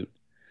reboot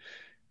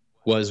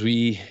was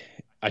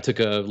I took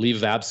a leave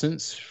of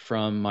absence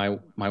from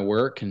my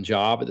work and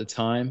job at the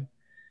time,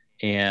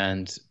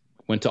 and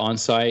went to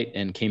on-site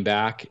and came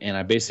back, and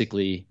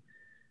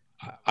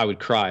I would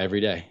cry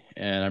every day.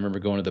 And I remember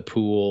going to the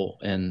pool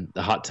and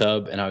the hot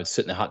tub, and I would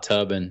sit in the hot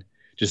tub and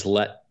just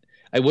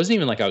it wasn't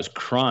even like I was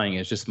crying. It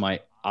was just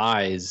my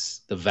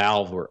eyes, the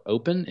valve were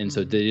open. And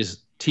so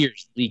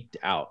tears leaked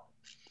out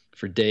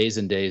for days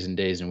and days and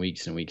days and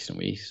weeks and weeks and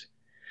weeks.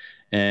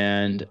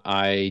 And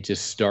I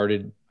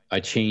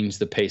changed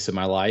the pace of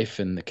my life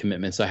and the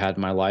commitments I had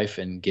in my life,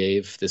 and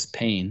gave this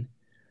pain.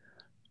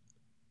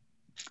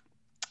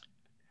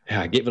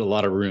 I gave it a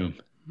lot of room.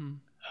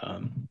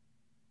 And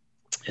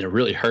it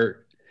really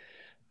hurt.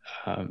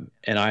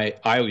 And I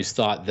always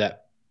thought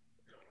that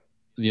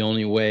the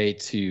only way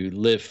to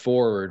live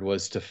forward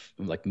was to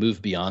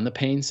move beyond the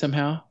pain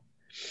somehow.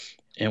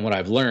 And what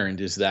I've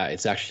learned is that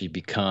it's actually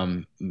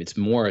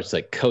it's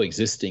like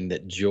coexisting,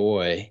 that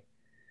joy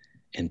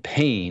and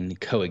pain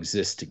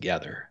coexist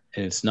together.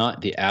 And it's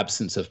not the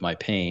absence of my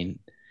pain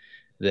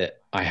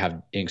that I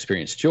have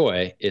experienced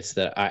joy. It's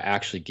that I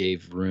actually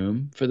gave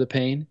room for the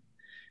pain,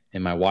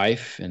 and my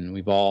wife, and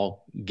we've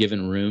all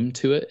given room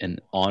to it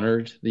and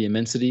honored the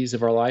immensities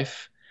of our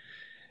life.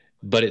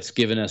 But it's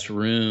given us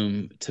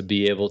room to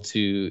be able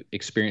to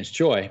experience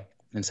joy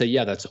and say,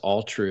 yeah, that's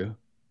all true.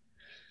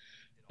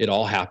 It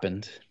all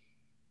happened,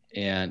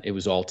 and it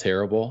was all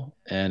terrible,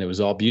 and it was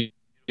all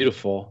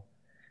beautiful.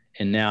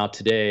 And now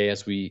today,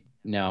 as we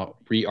now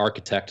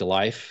re-architect a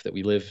life that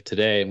we live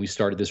today, and we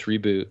started this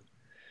reboot,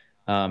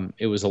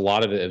 it was a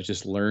lot of it of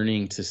just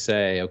learning to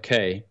say,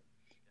 okay,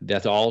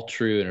 that's all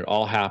true and it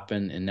all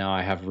happened, and now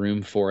I have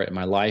room for it in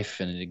my life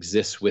and it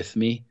exists with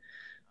me.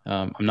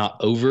 I'm not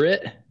over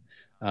it,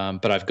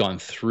 but I've gone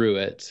through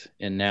it,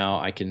 and now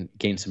I can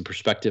gain some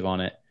perspective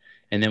on it.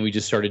 And then we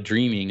just started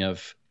dreaming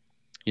of,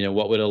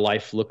 what would a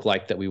life look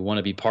like that we want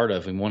to be part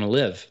of and want to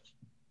live.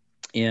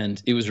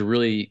 And it was a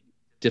really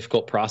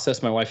difficult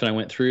process my wife and I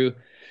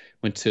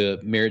went to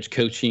marriage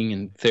coaching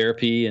and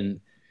therapy, and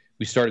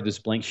we started this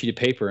blank sheet of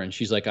paper. And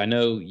she's like, I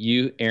know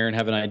you, Aaron,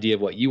 have an idea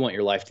of what you want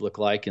your life to look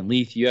like. And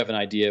Leith, you have an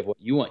idea of what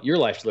you want your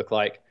life to look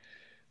like,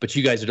 but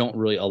you guys don't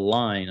really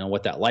align on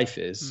what that life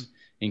is.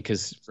 And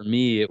because for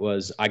me, it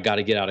was, I got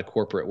to get out of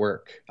corporate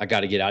work. I got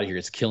to get out of here.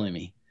 It's killing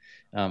me.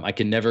 I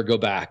can never go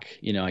back.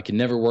 I can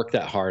never work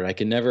that hard.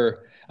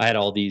 I had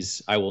all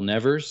these I will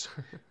nevers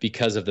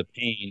because of the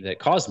pain that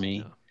caused me.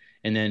 Yeah.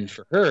 And then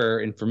for her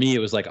and for me, it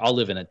was like, I'll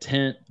live in a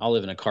tent. I'll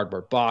live in a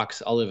cardboard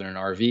box. I'll live in an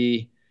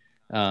RV.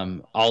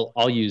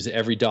 I'll use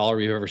every dollar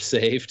we've ever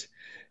saved,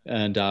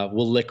 and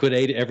we'll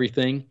liquidate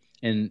everything.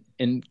 And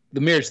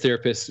the marriage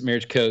therapist,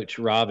 marriage coach,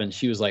 Robin,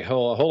 she was like,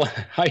 hold on.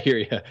 I hear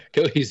you.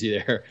 Go easy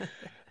there.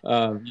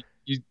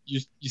 You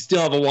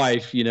still have a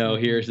wife,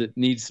 here that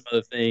needs some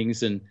other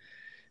things. And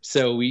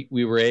so we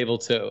were able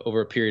to,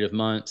 over a period of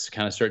months,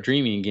 kind of start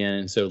dreaming again.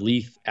 And so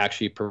Leith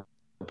actually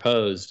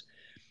proposed,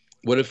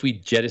 what if we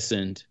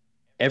jettisoned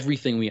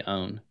everything we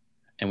own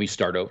and we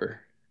start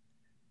over?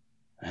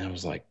 And I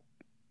was like,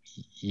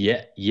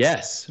 yeah,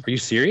 yes. Are you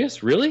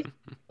serious? Really?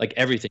 Like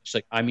everything. She's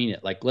like, I mean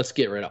it. Like, let's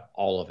get rid of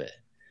all of it.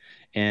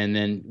 And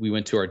then we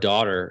went to our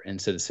daughter and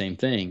said the same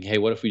thing. Hey,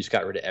 what if we just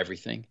got rid of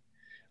everything?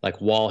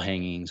 Like wall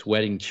hangings,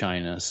 wedding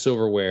china,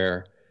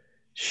 silverware,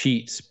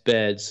 sheets,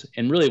 beds.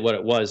 And really what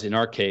it was in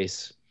our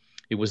case,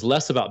 it was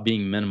less about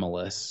being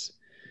minimalists.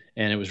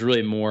 And it was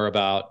really more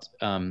about,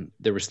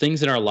 there was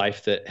things in our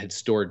life that had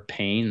stored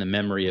pain, the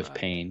memory of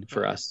pain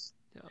for us.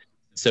 Yeah.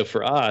 So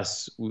for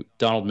us,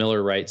 Donald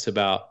Miller writes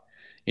about,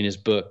 in his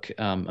book,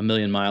 A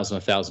Million Miles in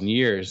 1,000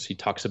 Years, he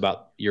talks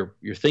about your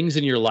things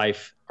in your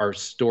life are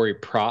story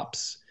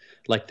props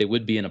like they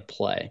would be in a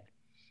play.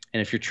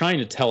 And if you're trying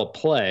to tell a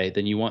play,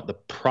 then you want the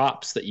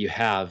props that you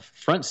have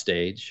front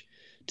stage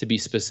to be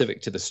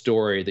specific to the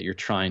story that you're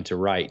trying to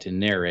write and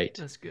narrate.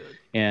 That's good.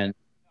 And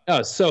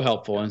it's so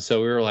helpful. And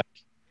so we were like,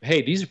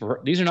 hey, these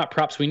are not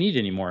props we need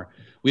anymore.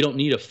 We don't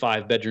need a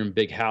 5-bedroom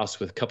big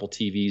house with a couple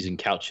TVs and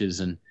couches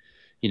and,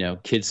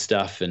 kids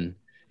stuff. And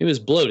it was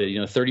bloated,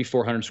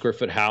 3,400 square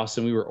foot house.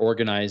 And we were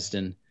organized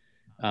and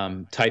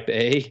type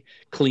A,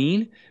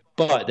 clean.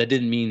 But that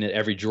didn't mean that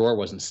every drawer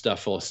wasn't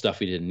stuffed full of stuff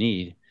we didn't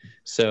need.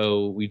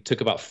 So we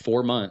took about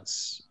 4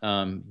 months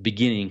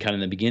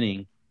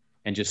beginning,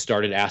 and just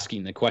started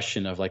asking the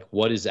question of like,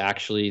 what is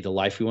actually the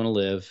life we want to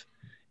live?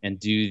 And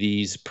do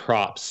these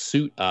props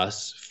suit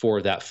us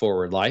for that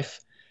forward life?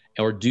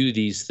 Or do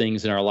these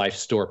things in our life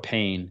store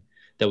pain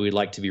that we'd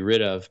like to be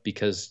rid of?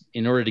 Because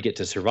in order to get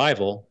to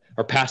survival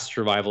or past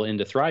survival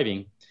into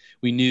thriving,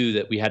 we knew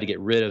that we had to get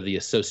rid of the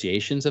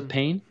associations of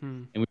pain.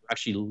 And we were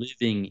actually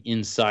living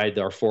inside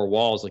our 4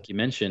 walls, like you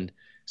mentioned,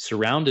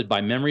 surrounded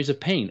by memories of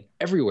pain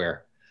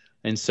everywhere.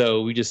 And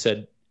so we just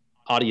said,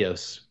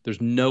 adios. There's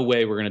no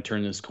way we're going to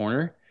turn this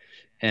corner.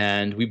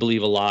 And we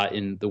believe a lot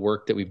in the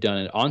work that we've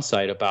done at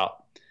Onsite about,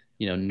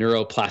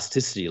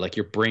 neuroplasticity, like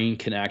your brain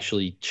can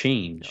actually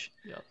change.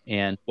 Yep.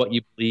 And what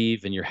you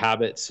believe and your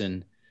habits.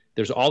 And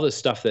there's all this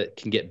stuff that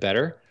can get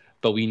better,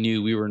 but we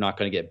knew we were not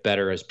going to get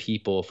better as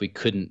people if we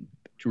couldn't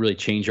really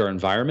change our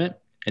environment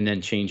and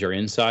then change our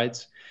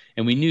insides.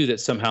 And we knew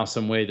that somehow,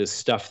 some way, this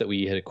stuff that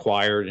we had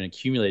acquired and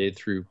accumulated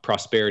through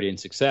prosperity and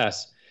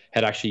success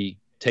had actually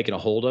taken a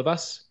hold of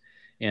us.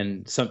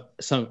 And some,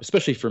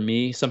 especially for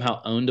me, somehow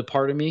owned a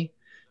part of me.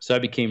 So I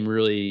became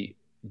really,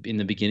 in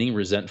the beginning,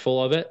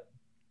 resentful of it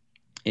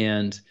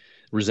and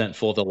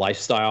resentful of the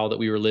lifestyle that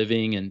we were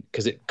living. And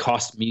because it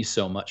cost me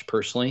so much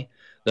personally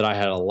that I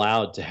had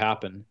allowed to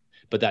happen.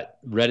 But that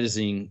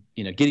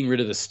getting rid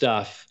of the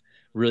stuff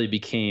really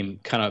became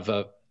kind of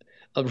a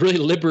really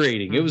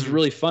liberating. It was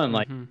really fun.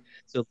 Like,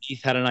 so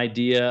Leith had an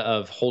idea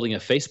of holding a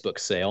Facebook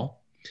sale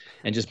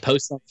and just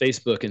post on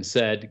Facebook and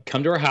said,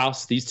 come to our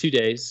house these 2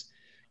 days,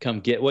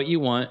 come get what you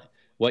want,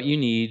 what you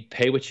need,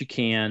 pay what you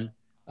can,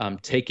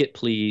 take it,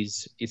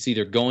 please. It's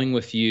either going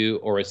with you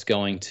or it's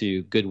going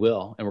to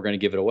Goodwill, and we're going to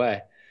give it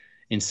away.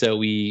 And so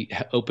we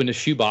opened a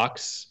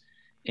shoebox,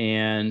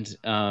 and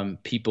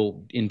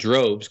people in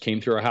droves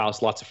came through our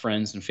house, lots of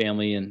friends and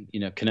family and,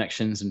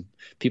 connections, and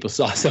people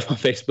saw stuff on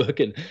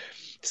Facebook and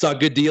saw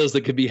good deals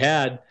that could be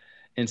had.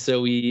 And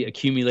so we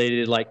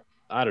accumulated $7,000,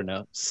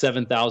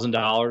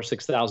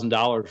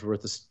 $6,000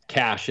 worth of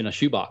cash in a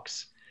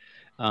shoebox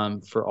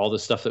for all the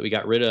stuff that we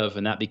got rid of.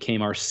 And that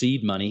became our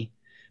seed money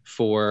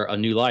for a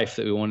new life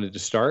that we wanted to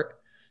start.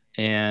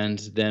 And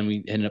then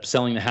we ended up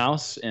selling the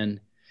house, and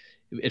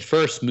at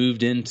first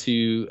moved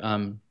into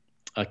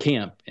a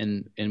camp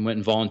and went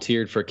and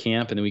volunteered for a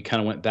camp. And then we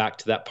kind of went back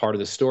to that part of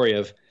the story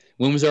of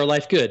when was our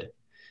life good?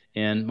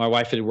 And my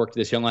wife had worked at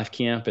this Young Life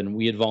camp, and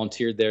we had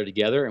volunteered there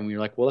together. And we were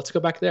like, well, let's go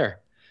back there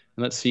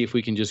and let's see if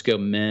we can just go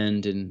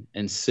mend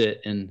and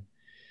sit and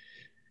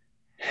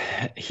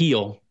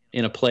heal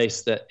in a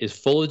place that is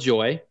full of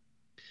joy.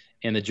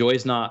 And the joy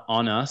is not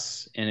on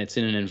us, and it's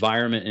in an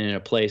environment and in a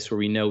place where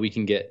we know we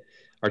can get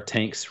our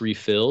tanks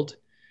refilled.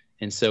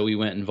 And so we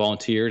went and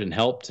volunteered and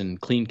helped and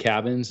cleaned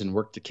cabins and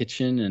worked the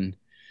kitchen and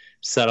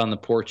sat on the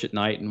porch at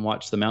night and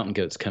watched the mountain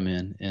goats come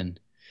in, and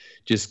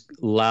just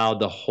allowed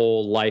the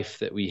whole life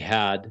that we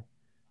had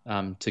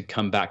to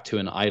come back to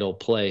an idle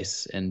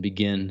place and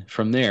begin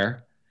from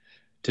there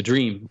to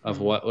dream of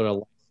what would a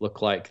life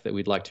look like that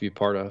we'd like to be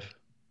part of.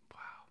 Wow.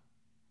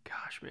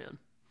 Gosh, man.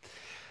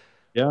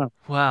 Yeah.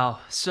 Wow.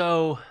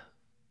 So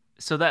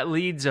that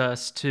leads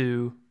us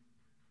to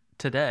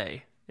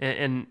today.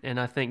 And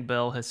I think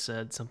Bell has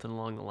said something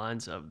along the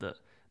lines of the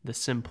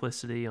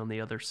simplicity on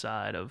the other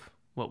side of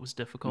what was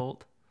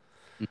difficult.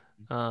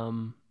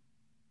 And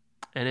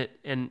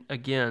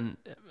again,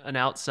 an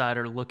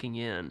outsider looking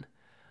in,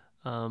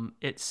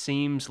 it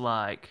seems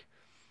like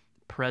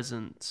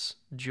presence,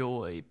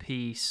 joy,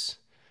 peace,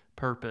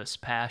 purpose,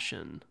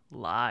 passion,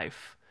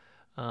 life,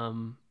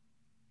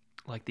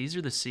 like these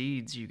are the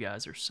seeds you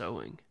guys are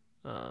sowing.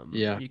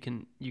 You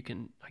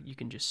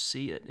can just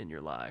see it in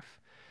your life.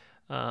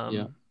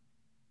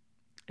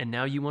 And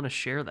now you want to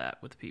share that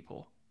with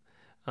people.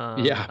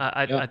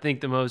 I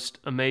think the most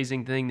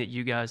amazing thing that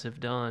you guys have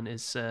done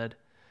is said,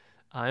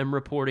 I am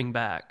reporting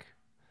back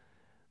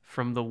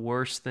from the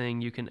worst thing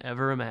you can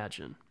ever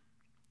imagine.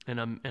 And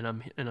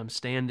I'm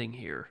standing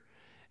here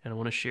and I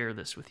want to share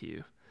this with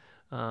you.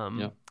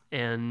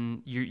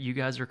 And you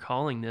guys are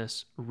calling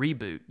this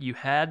Reboot. You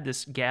had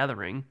this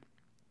gathering.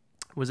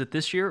 Was it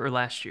this year or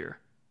last year?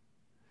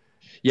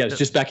 Yeah, it was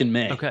just back in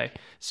May. Okay.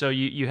 So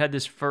you had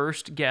this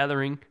first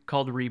gathering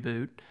called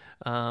Reboot.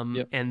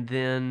 And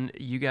then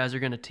you guys are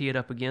going to tee it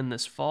up again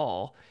this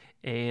fall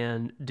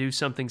and do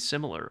something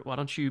similar. Why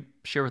don't you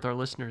share with our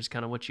listeners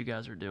kind of what you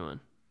guys are doing?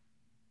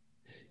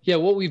 Yeah,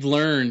 what we've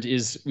learned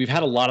is we've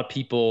had a lot of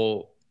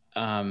people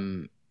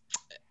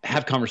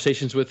have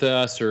conversations with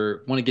us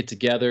or want to get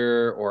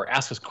together or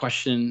ask us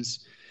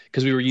questions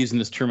because we were using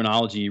this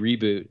terminology,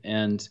 Reboot.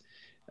 And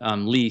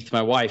Leith,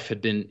 my wife,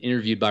 had been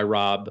interviewed by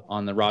Rob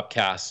on the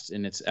Robcast,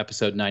 and it's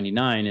episode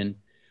 99. And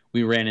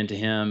we ran into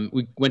him.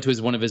 We went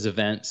to one of his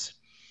events,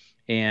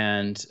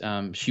 and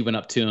she went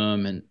up to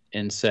him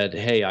and said,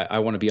 hey, I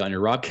want to be on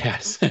your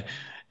Robcast.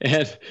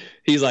 And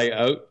he's like,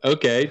 oh,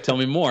 okay, tell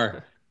me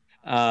more.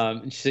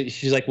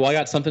 She's like, well, I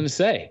got something to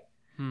say.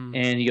 And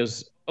he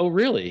goes, oh,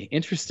 really?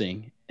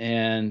 Interesting.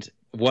 And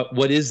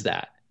what is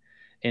that?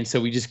 And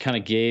so we just kind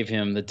of gave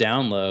him the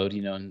download,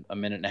 in a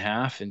minute and a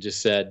half, and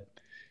just said,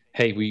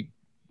 hey, we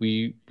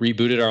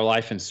rebooted our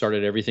life and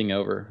started everything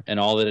over. And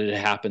all that had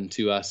happened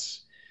to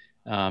us,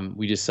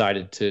 we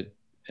decided to,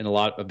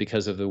 and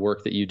because of the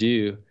work that you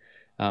do,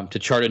 to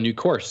chart a new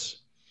course.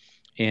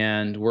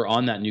 And we're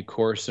on that new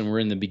course, and we're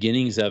in the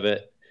beginnings of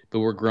it, but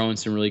we're growing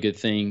some really good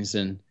things.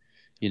 And,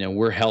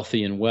 we're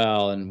healthy and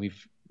well, and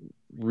we've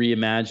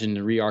reimagined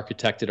and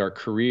re-architected our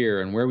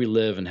career and where we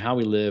live and how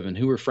we live and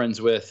who we're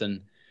friends with.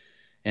 And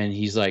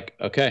he's like,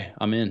 okay,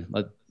 I'm in,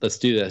 let's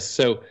do this.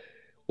 So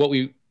what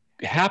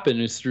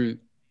happened is through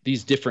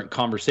these different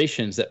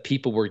conversations that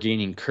people were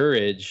gaining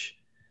courage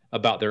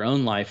about their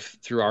own life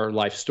through our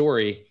life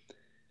story,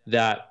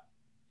 that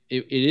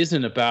it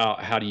isn't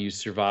about how do you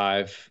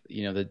survive,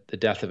 the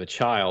death of a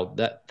child.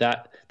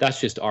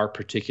 That's just our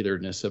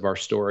particularness of our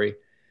story.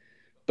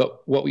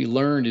 But what we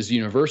learned is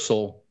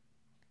universal,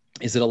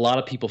 is that a lot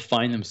of people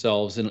find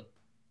themselves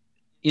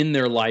in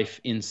their life,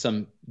 in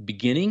some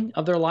beginning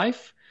of their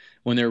life,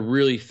 when they're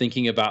really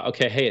thinking about,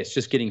 okay, hey, it's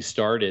just getting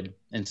started.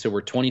 And so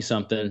we're 20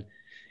 something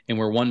and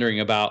we're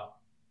wondering about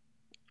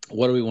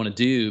what do we want to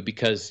do,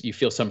 because you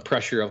feel some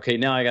pressure. Okay,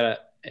 now I got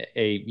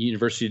a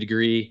university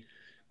degree.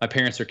 My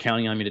parents are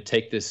counting on me to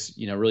take this,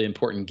 really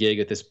important gig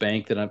at this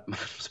bank that I'm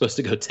supposed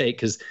to go take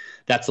because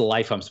that's the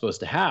life I'm supposed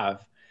to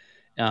have.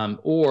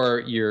 Or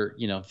you're,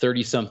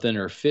 30 something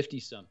or 50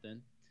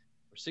 something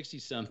or 60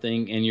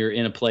 something, and you're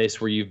in a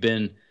place where you've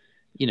been,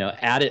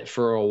 at it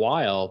for a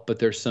while, but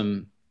there's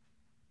some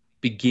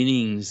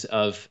beginnings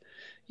of,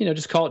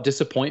 just call it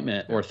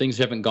disappointment, or things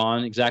haven't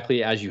gone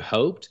exactly as you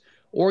hoped,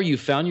 or you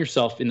found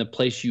yourself in the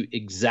place you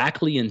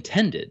exactly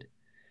intended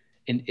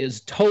and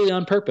is totally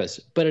on purpose,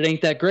 but it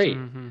ain't that great.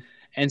 Mm-hmm.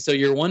 And so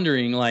you're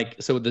wondering,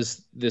 so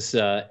this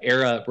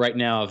era right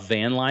now of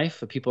van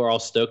life, people are all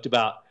stoked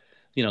about,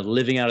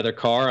 living out of their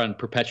car on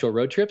perpetual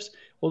road trips.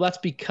 Well, that's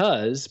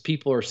because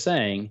people are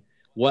saying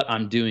what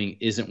I'm doing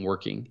isn't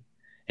working.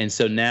 And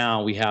so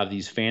now we have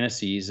these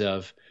fantasies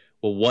of,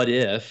 well, what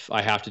if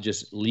I have to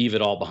just leave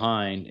it all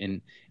behind?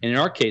 And in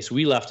our case,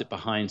 we left it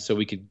behind so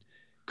we could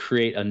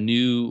create a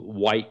new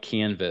white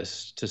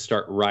canvas to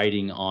start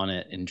writing on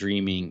it and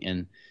dreaming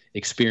and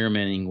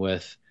experimenting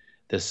with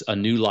a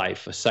new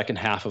life, a second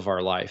half of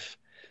our life.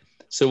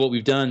 So what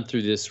we've done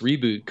through this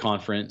Reboot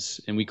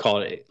conference, and we call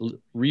it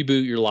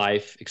Reboot Your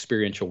Life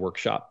Experiential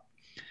Workshop.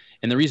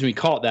 And the reason we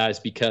call it that is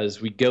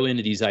because we go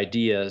into these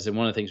ideas, and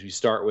one of the things we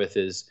start with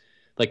is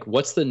like,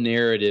 what's the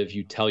narrative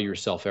you tell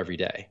yourself every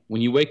day?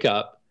 When you wake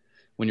up,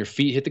 when your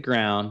feet hit the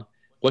ground,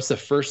 what's the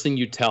first thing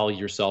you tell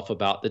yourself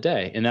about the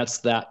day? And that's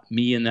that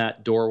me in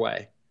that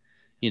doorway.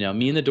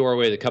 Me in the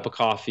doorway, the cup of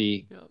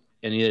coffee,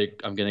 and either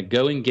I'm going to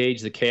go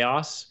engage the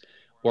chaos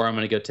or I'm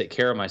going to go take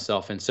care of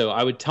myself. And so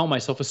I would tell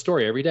myself a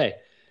story every day.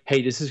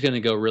 Hey, this is going to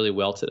go really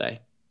well today.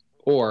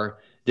 Or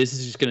this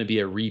is just going to be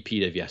a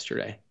repeat of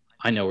yesterday.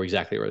 I know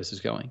exactly where this is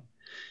going.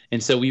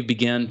 And so we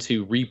began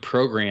to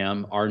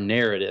reprogram our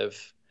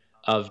narrative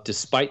of,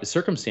 despite the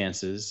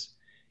circumstances,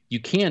 you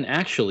can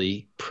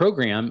actually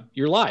program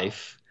your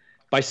life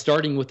by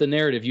starting with the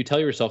narrative you tell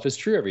yourself is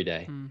true every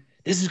day.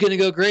 This is going to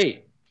go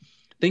great.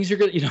 Things are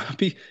going to,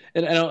 be,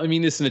 and I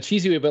mean this in a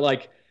cheesy way, but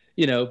like,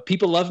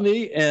 people love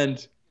me,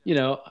 and,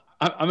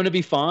 I'm going to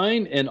be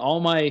fine. And all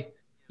my,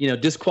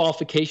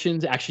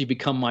 disqualifications actually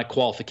become my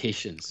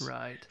qualifications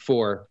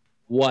for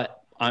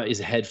what is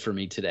ahead for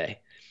me today.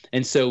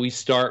 And so we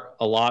start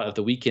a lot of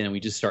the weekend and we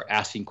just start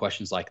asking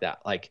questions like that.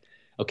 Like,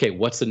 okay,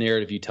 what's the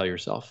narrative you tell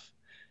yourself?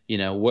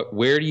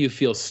 Where do you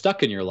feel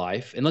stuck in your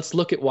life? And let's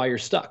look at why you're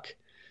stuck.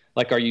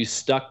 Like, are you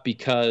stuck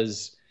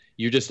because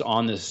you're just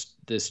on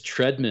this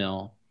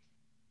treadmill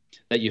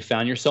that you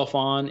found yourself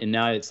on, and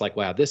now it's like,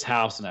 well, I have this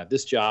house and I have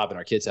this job and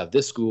our kids have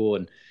this school,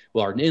 and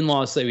well, our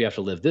in-laws say we have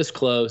to live this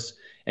close,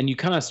 and you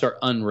kind of start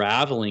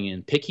unraveling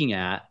and picking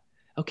at,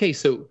 okay,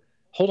 so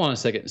hold on a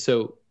second.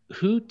 So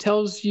who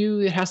tells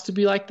you it has to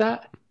be like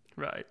that?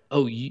 Right.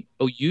 Oh,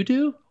 you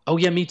do? Oh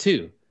yeah, me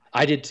too.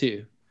 I did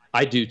too.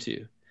 I do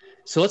too.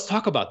 So let's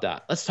talk about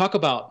that. Let's talk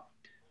about,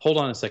 hold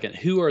on a second.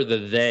 Who are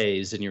the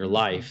theys in your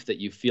life that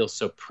you feel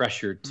so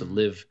pressured to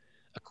live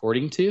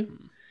according to?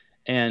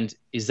 And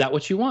is that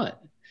what you want?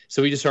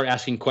 So we just start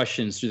asking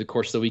questions through the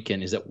course of the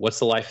weekend. Is that, what's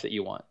the life that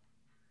you want?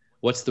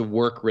 What's the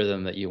work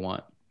rhythm that you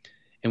want?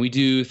 And we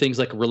do things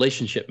like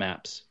relationship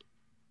maps,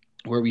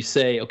 where we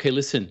say, okay,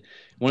 listen,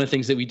 one of the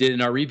things that we did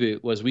in our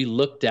reboot was we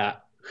looked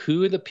at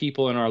who are the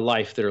people in our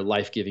life that are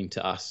life-giving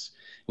to us.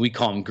 We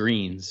call them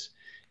greens.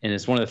 And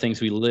it's one of the things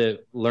we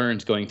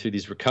learned going through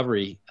these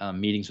recovery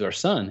meetings with our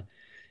son.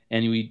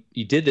 And we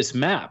did this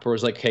map where it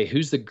was like, hey,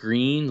 who's the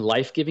green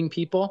life-giving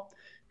people?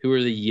 Who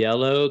are the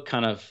yellow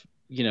kind of,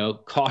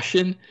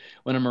 caution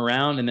when I'm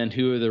around? And then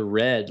who are the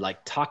red, like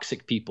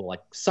toxic people,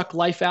 like suck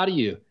life out of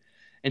you?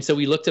 And so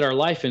we looked at our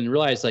life and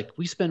realized, like,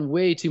 we spend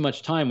way too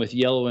much time with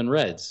yellow and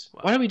reds.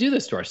 Wow. Why do we do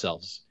this to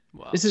ourselves?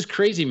 Wow. This is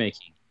crazy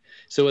making.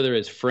 So whether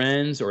it's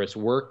friends or it's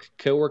work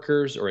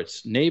coworkers or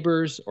it's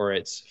neighbors or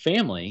it's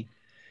family,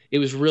 it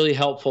was really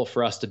helpful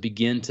for us to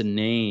begin to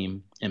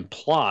name and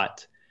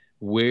plot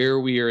where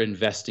we are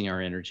investing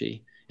our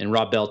energy. And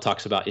Rob Bell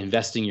talks about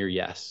investing your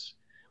yes.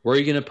 Where are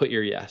you going to put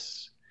your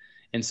yes?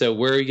 And so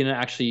where are you going to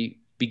actually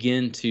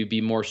begin to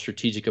be more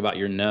strategic about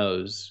your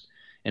no's?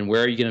 And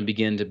where are you going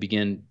to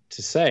begin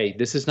to say,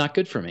 this is not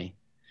good for me.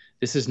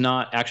 This does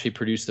not actually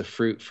produce the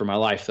fruit for my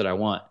life that I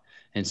want.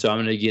 And so I'm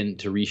going to begin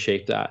to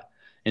reshape that.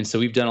 And so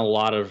we've done a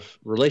lot of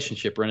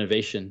relationship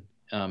renovation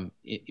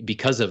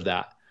because of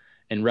that,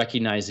 and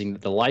recognizing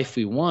that the life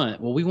we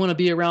want, well, we want to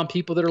be around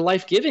people that are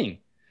life-giving.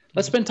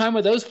 Let's spend time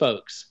with those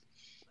folks.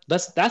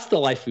 That's the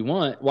life we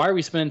want. Why are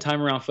we spending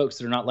time around folks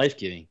that are not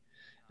life-giving?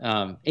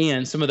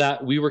 And some of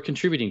that we were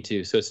contributing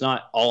to. So it's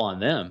not all on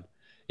them.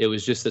 It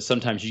was just that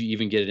sometimes you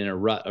even get in a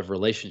rut of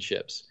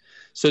relationships.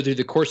 So through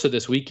the course of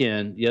this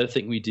weekend, the other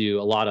thing we do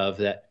a lot of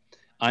that,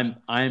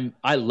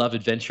 I love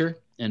adventure,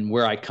 and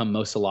where I come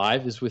most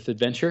alive is with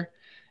adventure.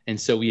 And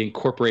so we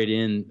incorporate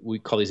we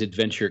call these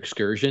adventure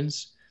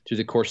excursions through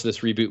the course of this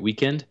reboot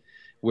weekend,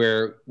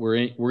 where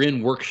we're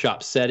in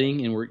workshop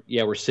setting, and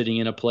we're sitting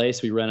in a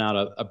place. We rent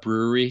out a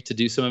brewery to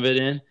do some of it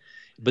in,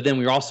 but then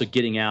we're also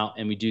getting out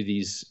and we do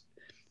these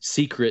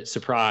secret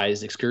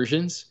surprise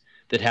excursions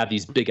that have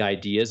these big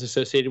ideas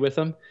associated with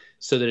them,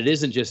 so that it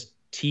isn't just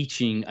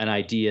teaching an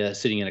idea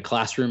sitting in a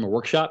classroom or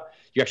workshop.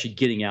 You're actually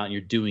getting out and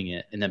you're doing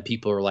it. And then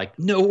people are like,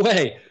 no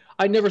way,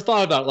 I never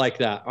thought about it like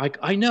that. Like,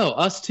 I know,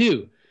 us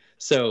too.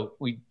 So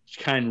we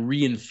kind of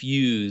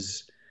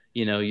reinfuse,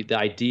 the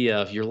idea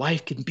of your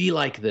life can be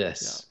like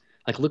this.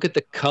 Yeah. Like, look at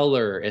the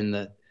color and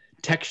the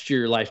texture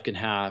your life can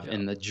have,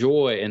 and the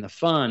joy and the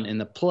fun and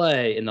the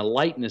play and the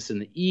lightness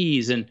and the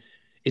ease. And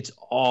it's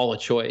all a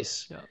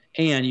choice. Yeah.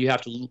 And you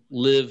have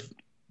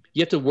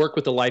to work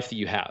with the life that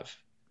you have.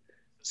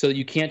 So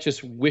you can't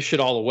just wish it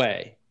all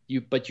away.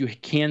 But you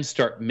can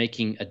start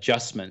making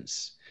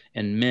adjustments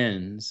and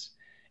mends.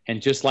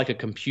 And just like a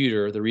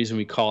computer, the reason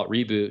we call it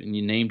Reboot, and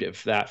you named it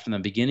for that from the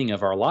beginning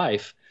of our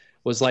life,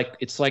 was like,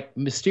 it's like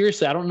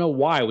mysteriously, I don't know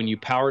why, when you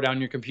power down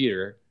your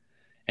computer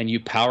and you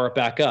power it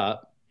back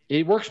up,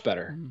 it works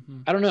better.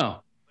 Mm-hmm. I don't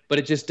know, but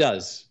it just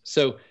does.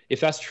 So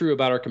if that's true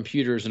about our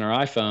computers and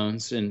our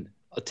iPhones and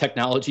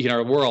technology in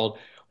our world,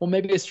 well,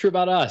 maybe it's true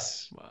about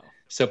us. Wow.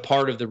 So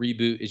part of the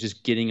reboot is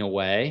just getting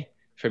away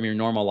from your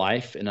normal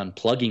life and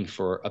unplugging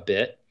for a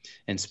bit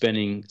and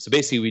spending. So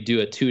basically we do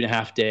a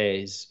 2.5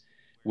 days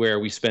where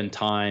we spend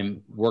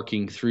time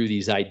working through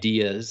these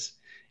ideas,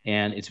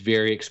 and it's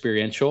very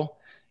experiential.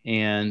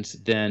 And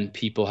then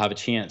people have a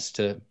chance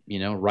to,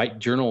 write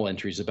journal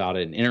entries about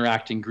it and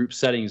interact in group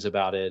settings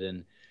about it.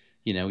 And,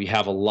 we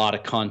have a lot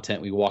of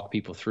content we walk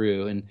people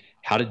through, and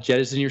how to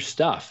jettison your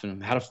stuff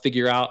and how to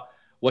figure out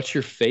what's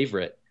your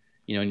favorite,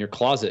 in your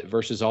closet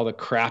versus all the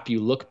crap you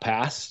look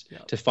past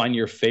to find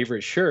your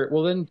favorite shirt.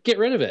 Well, then get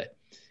rid of it,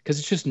 because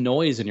it's just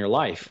noise in your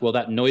life. Well,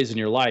 that noise in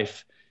your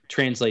life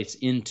translates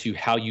into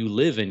how you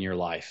live in your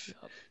life.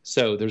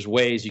 So there's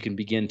ways you can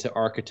begin to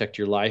architect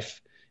your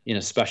life in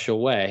a special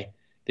way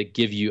that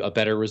give you a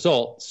better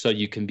result, so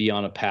you can be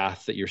on a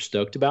path that you're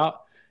stoked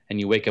about. And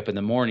you wake up in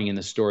the morning and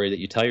the story that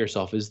you tell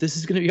yourself is, this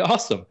is going to be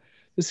awesome.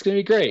 This is going to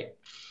be great.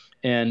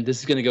 And this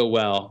is going to go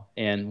well.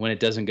 And when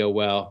it doesn't go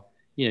well,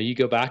 you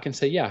go back and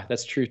say, yeah,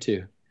 that's true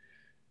too.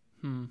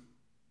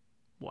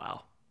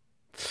 Wow.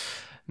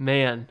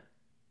 Man,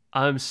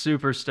 I'm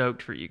super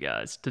stoked for you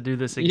guys to do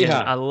this again. Yeah.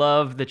 I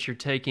love that you're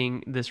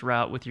taking this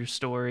route with your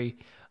story.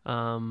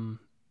 And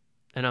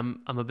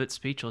I'm a bit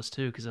speechless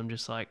too, because I'm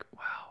just like,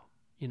 wow,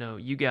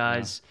 you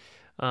guys,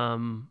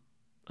 on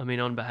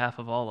behalf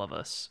of all of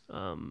us,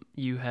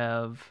 you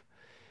have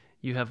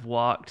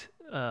walked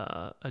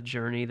a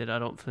journey that I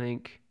don't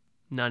think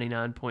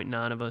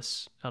 99.9 of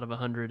us out of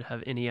 100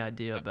 have any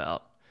idea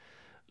about.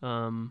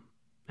 And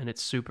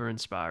it's super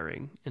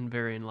inspiring and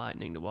very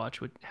enlightening to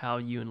watch with how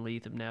you and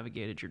Leith have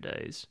navigated your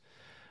days.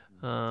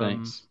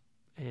 Thanks.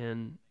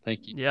 And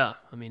thank you. Yeah,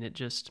 it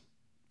just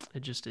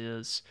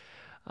is.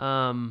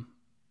 And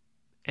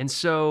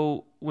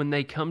so when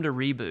they come to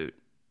Reboot,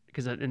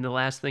 because and the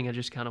last thing I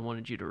just kind of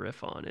wanted you to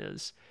riff on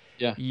is,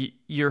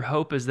 your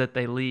hope is that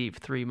they leave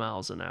 3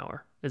 miles an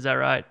hour. Is that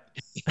right?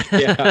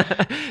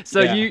 Yeah.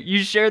 So you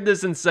shared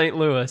this in St.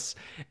 Louis,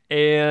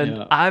 and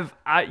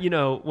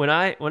when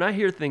I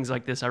hear things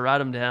like this, I write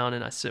them down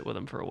and I sit with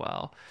them for a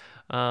while.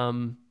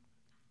 And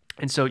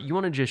so you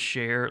want to just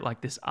share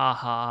like this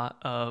aha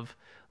of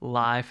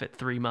life at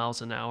 3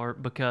 miles an hour,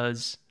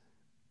 because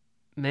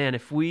man,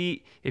 if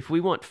we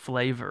want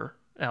flavor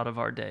out of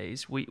our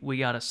days, we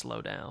got to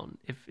slow down.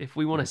 If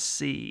we want to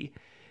see,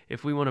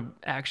 if we want to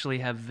actually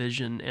have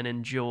vision and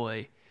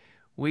enjoy,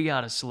 we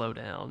got to slow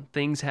down.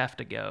 Things have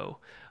to go.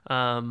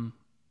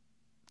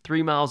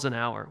 3 miles an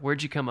hour.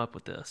 Where'd you come up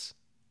with this?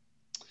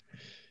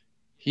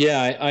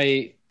 Yeah,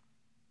 I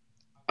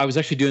was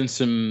actually doing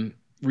some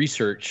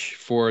research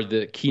for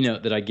the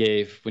keynote that I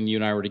gave when you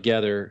and I were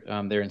together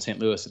there in St.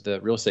 Louis at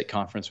the real estate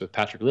conference with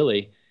Patrick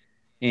Lilly.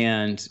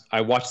 And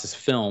I watched this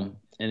film,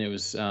 and it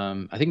was,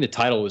 I think the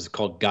title was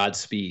called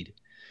Godspeed.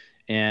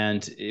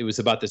 And it was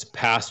about this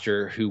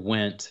pastor who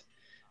went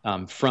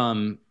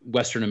from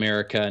Western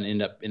America and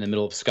ended up in the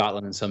middle of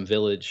Scotland in some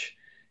village.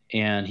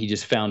 And he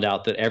just found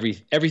out that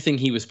everything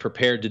he was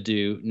prepared to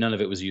do, none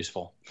of it was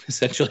useful,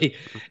 essentially.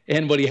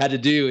 And what he had to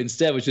do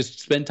instead was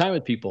just spend time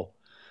with people.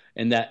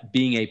 And that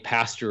being a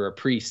pastor or a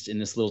priest in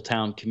this little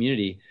town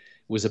community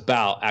was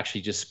about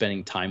actually just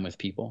spending time with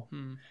people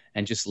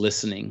and just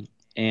listening.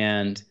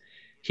 And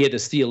he had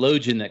this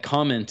theologian that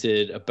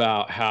commented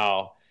about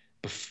how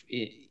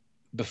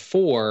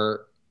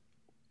before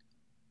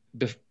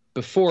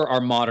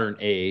our modern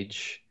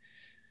age,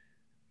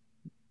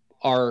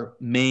 our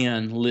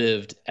man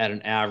lived at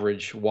an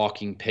average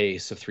walking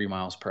pace of 3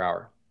 miles per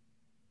hour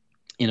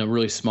in a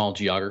really small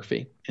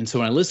geography. And so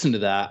when I listened to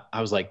that, I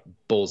was like,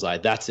 bullseye,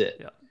 that's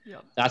it. Yeah.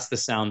 That's the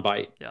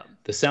soundbite. Yeah.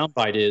 The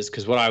soundbite is,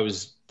 because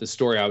the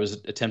story I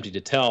was attempting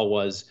to tell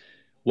was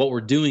what we're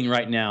doing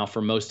right now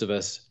for most of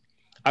us.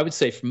 I would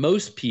say for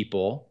most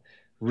people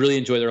really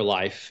enjoy their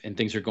life and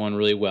things are going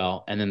really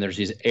well. And then there's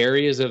these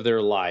areas of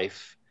their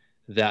life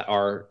that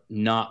are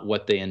not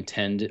what they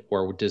intended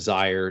or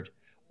desired,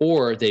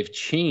 or they've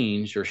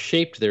changed or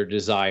shaped their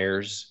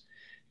desires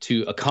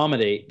to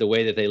accommodate the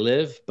way that they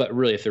live. But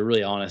really, if they're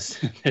really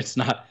honest, it's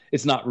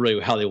not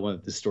really how they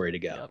wanted the story to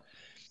go. Yep.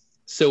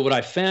 So what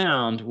I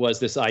found was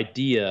this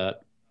idea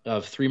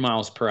of 3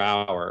 miles per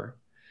hour,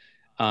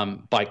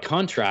 by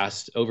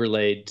contrast,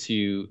 overlaid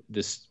to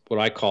this, what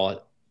I call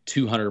it,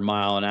 200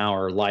 mile an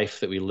hour life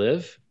that we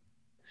live,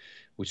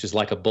 which is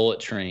like a bullet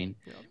train,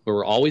 where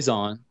we're always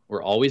on,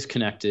 we're always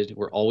connected,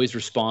 we're always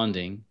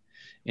responding,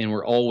 and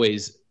we're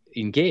always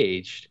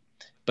engaged.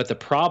 But the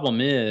problem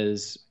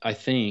is, I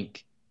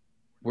think,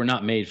 we're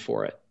not made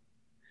for it.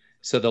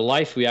 So the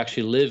life we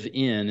actually live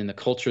in the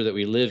culture that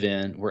we live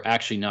in, we're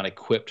actually not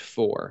equipped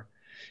for.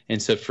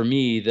 And so for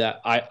me,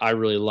 that I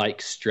really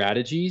like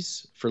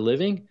strategies for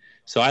living.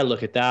 So I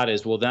look at that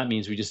as, well, that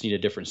means we just need a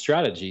different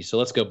strategy. So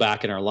let's go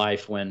back in our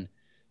life when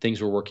things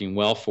were working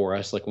well for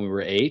us, like when we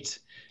were 8,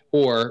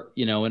 or,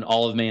 in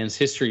all of man's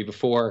history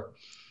before,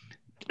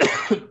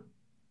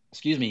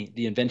 excuse me,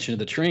 the invention of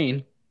the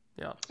train.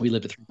 Yeah. We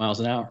lived at 3 miles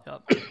an hour.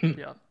 Yep.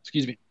 Yeah.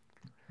 Excuse me.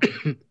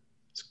 Let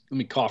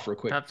me cough real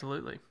quick.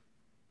 Absolutely.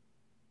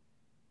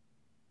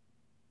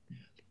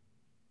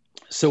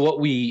 So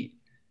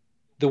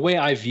the way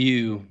I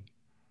view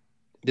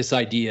this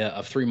idea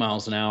of 3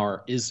 miles an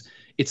hour is,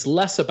 it's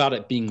less about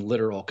it being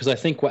literal, because I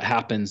think what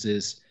happens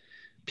is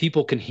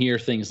people can hear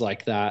things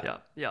like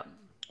that, yeah,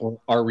 or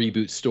our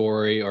Reboot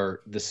story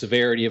or the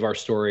severity of our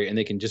story, and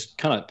they can just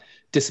kind of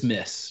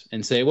dismiss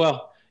and say,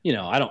 well,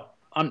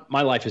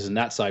 my life isn't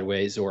that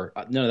sideways, or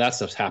none of that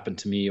stuff's happened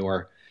to me,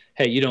 or,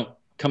 hey, you don't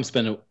come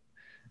spend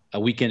a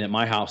weekend at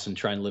my house and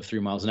try and live 3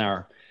 miles an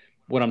hour.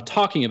 What I'm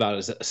talking about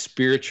is a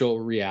spiritual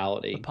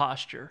reality, a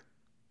posture,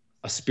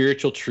 a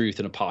spiritual truth,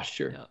 and a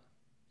posture. Yep.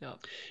 Yep.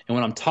 And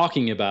what I'm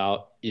talking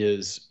about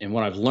is, and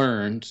what I've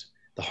learned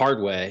the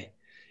hard way,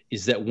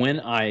 is that when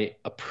I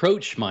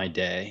approach my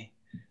day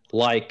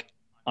like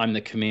I'm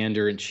the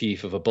commander in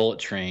chief of a bullet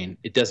train,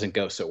 it doesn't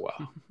go so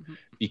well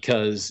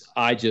because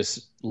I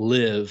just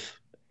live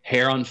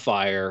hair on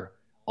fire,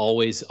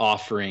 always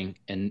offering,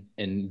 and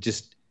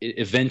just it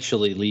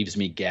eventually leaves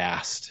me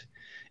gassed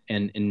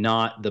and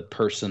not the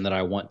person that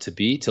I want to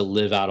be, to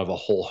live out of a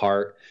whole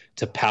heart,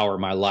 to power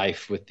my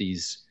life with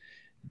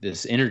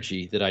this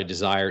energy that I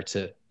desire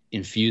to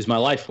infuse my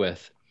life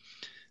with.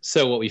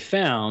 So what we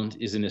found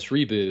is in this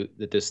reboot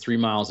that this 3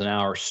 miles an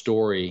hour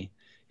story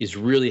is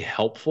really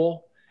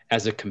helpful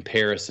as a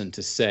comparison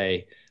to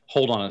say,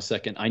 hold on a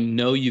second, I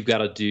know you've got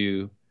to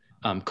do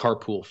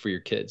carpool for your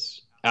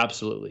kids.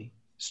 Absolutely.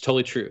 It's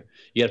totally true.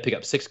 You got to pick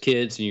up 6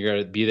 kids and you got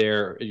to be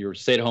there. You're a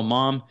stay-at-home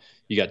mom.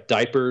 You got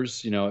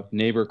diapers,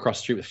 neighbor across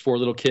the street with 4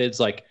 little kids.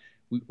 Like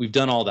we've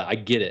done all that. I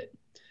get it.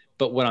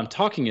 But what I'm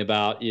talking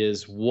about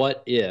is,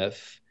 what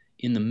if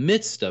in the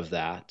midst of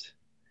that,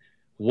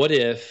 what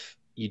if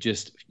you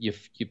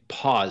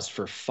pause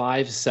for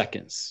 5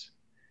 seconds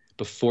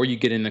before you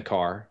get in the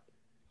car,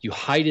 you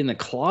hide in the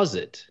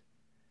closet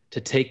to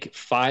take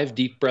 5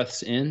 deep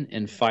breaths in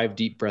and 5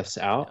 deep breaths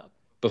out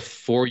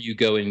before you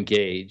go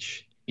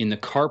engage in the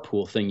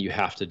carpool thing you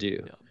have to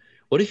do. Yeah.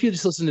 What if you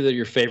just listen to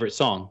your favorite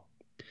song?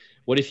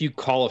 What if you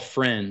call a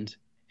friend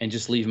and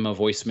just leave them a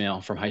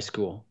voicemail from high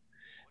school?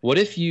 What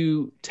if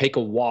you take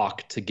a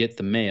walk to get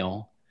the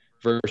mail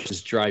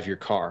versus drive your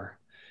car?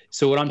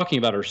 So what I'm talking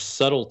about are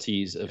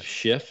subtleties of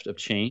shift, of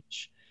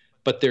change,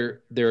 but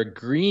they're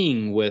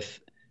agreeing with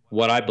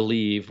what I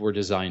believe we're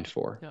designed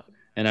for. Yeah.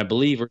 And I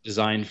believe we're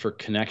designed for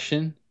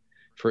connection,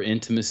 for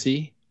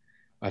intimacy.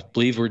 I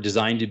believe we're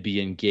designed to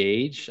be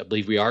engaged. I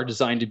believe we are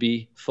designed to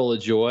be full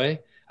of joy.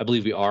 I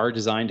believe we are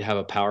designed to have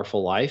a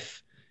powerful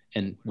life,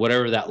 and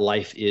whatever that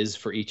life is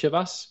for each of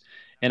us.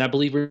 And I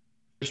believe we're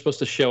supposed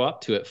to show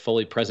up to it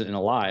fully present and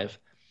alive.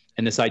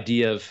 And this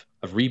idea of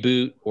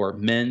reboot, or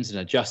mends and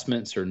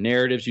adjustments, or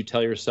narratives you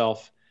tell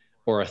yourself,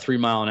 or a 3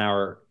 mile an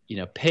hour,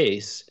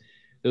 pace,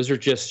 those are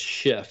just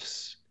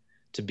shifts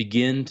to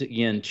begin to,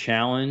 again,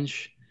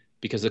 challenge,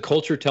 because the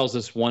culture tells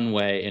us one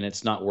way and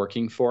it's not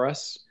working for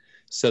us.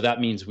 So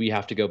that means we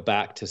have to go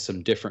back to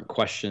some different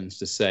questions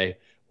to say,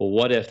 well,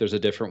 what if there's a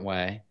different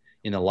way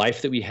in the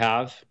life that we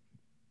have?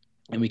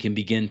 And we can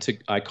begin to,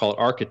 I call it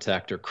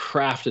architect, or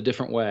craft a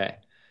different way,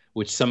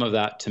 which some of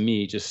that to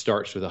me just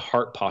starts with a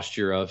heart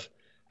posture of,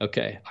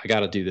 okay, I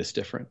got to do this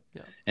different.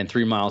 Yeah. And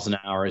 3 miles an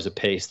hour is a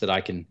pace that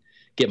I can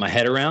get my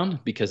head around,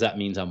 because that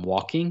means I'm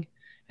walking,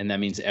 and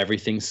that means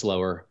everything's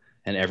slower,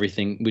 and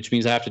everything, which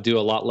means I have to do a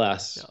lot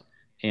less. Yeah.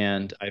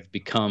 And I've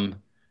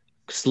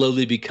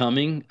slowly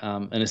becoming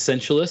an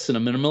essentialist and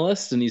a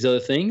minimalist and these other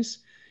things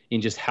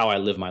in just how I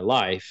live my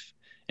life.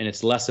 And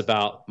it's less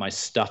about my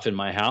stuff in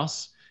my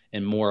house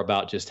and more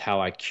about just how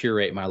I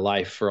curate my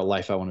life for a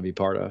life I want to be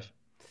part of.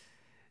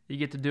 You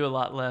get to do a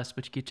lot less,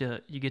 but you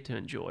get to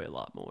enjoy a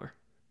lot more.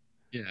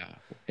 Yeah.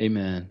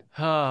 Amen.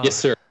 Oh, yes,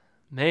 sir.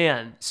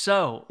 Man.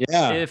 So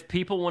if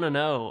people want to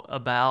know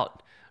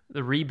about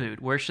the reboot,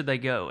 where should they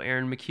go?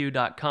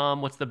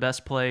 AaronMcHugh.com. What's the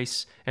best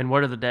place, and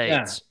what are the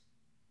dates?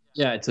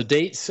 Yeah. So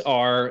dates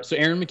are,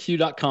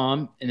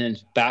 AaronMcHugh.com and then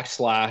 /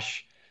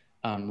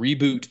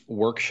 reboot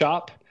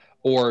workshop,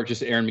 or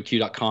just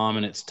AaronMcHugh.com,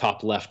 and it's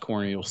top left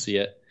corner. You'll see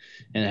it.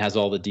 And it has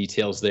all the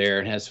details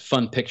there. It has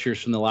fun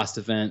pictures from the last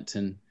event,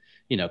 and,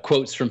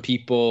 quotes from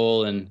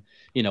people, and,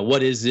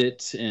 what is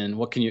it, and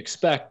what can you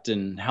expect,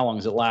 and how long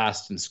does it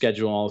last, and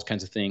schedule, and all those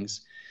kinds of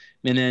things.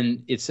 And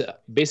then it's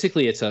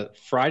basically a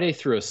Friday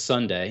through a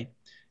Sunday.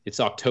 It's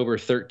October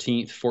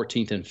 13th,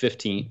 14th, and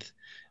 15th,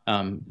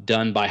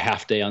 done by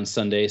half day on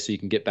Sunday, so you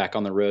can get back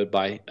on the road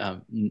by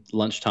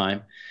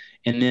lunchtime.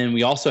 And then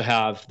we also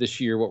have this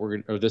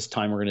year, this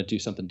time we're going to do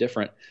something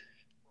different.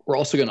 We're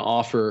also going to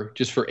offer,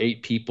 just for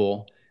 8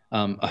 people,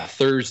 a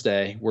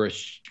Thursday where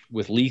it's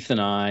with Leith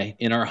and I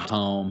in our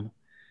home,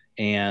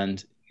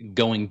 and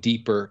going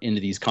deeper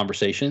into these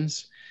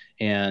conversations.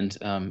 And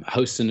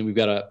hosting, we've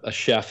got a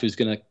chef who's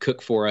going to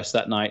cook for us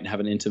that night and have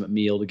an intimate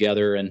meal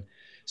together. And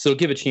so it'll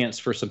give a chance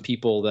for some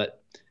people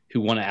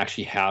who want to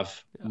actually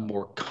have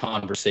more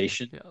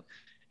conversation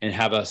and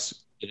have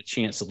us get a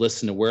chance to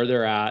listen to where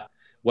they're at,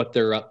 what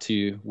they're up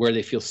to, where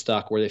they feel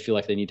stuck, where they feel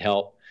like they need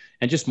help,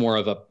 and just more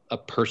of a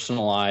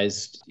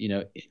personalized,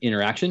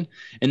 interaction.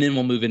 And then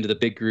we'll move into the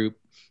big group,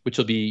 which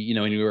will be,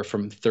 anywhere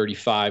from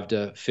 35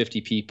 to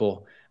 50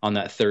 people on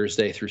that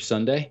Thursday through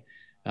Sunday.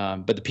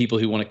 But the people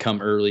who want to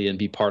come early and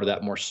be part of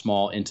that more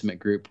small, intimate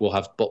group will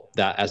have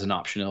that as an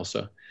option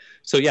also.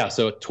 So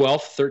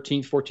 12th,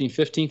 13th, 14th,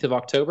 15th of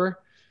October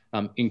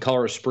in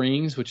Colorado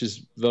Springs, which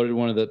is voted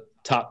one of the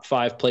top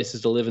 5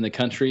 places to live in the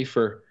country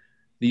for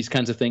these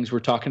kinds of things we're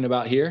talking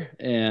about here.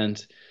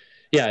 And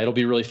Yeah, it'll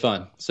be really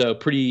fun. So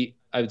pretty,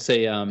 I would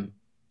say,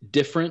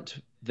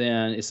 different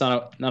than it's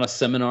not a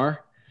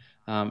seminar.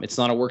 It's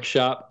not a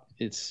workshop.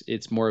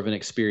 It's more of an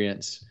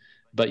experience,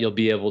 but you'll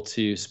be able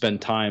to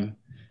spend time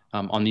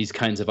on these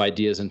kinds of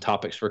ideas and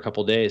topics for a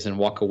couple of days and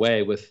walk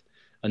away with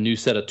a new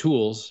set of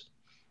tools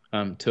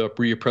to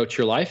reapproach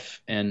your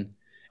life and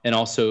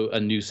also a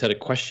new set of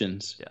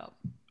questions. Yeah.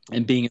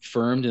 And being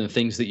affirmed in the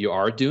things that you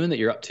are doing, that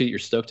you're up to, that you're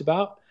stoked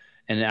about,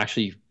 and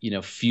actually,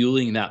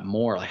 fueling that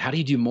more. Like, how do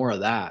you do more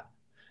of that?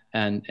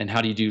 And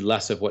how do you do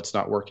less of what's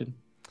not working?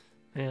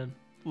 Man,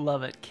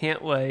 love it.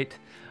 Can't wait.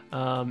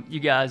 You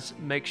guys,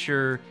 make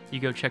sure you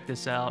go check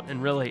this out.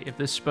 And really, if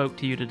this spoke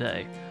to you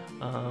today,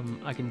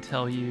 I can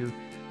tell you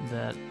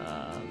that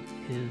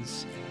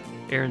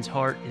Aaron's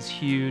heart is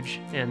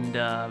huge,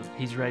 and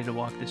he's ready to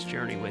walk this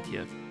journey with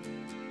you.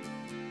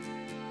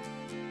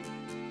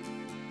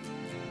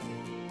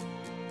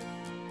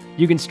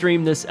 You can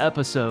stream this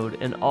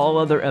episode and all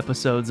other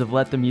episodes of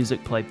Let the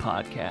Music Play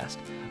podcast,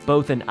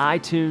 both in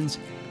iTunes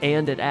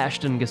and at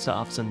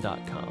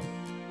ashtongasofson.com.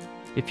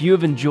 If you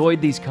have enjoyed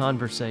these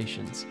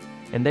conversations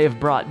and they have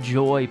brought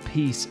joy,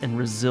 peace, and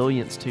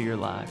resilience to your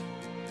life,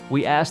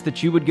 we ask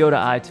that you would go to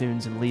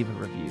iTunes and leave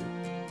a review.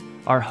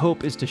 Our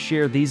hope is to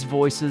share these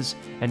voices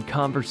and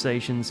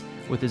conversations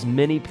with as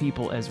many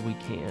people as we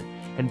can,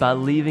 and by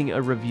leaving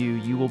a review,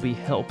 you will be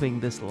helping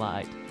this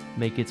light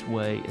make its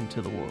way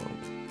into the world.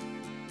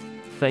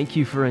 Thank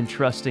you for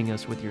entrusting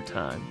us with your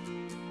time.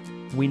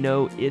 We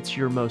know it's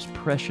your most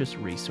precious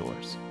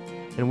resource,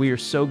 and we are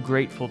so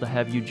grateful to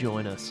have you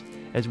join us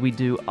as we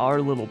do our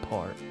little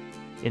part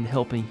in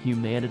helping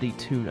humanity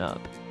tune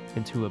up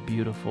into a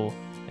beautiful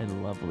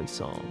and lovely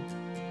song.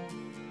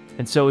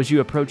 And so as you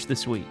approach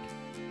this week,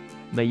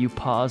 may you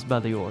pause by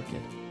the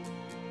orchid,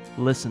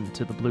 listen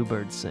to the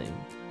bluebirds sing,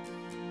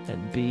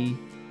 and be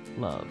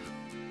love.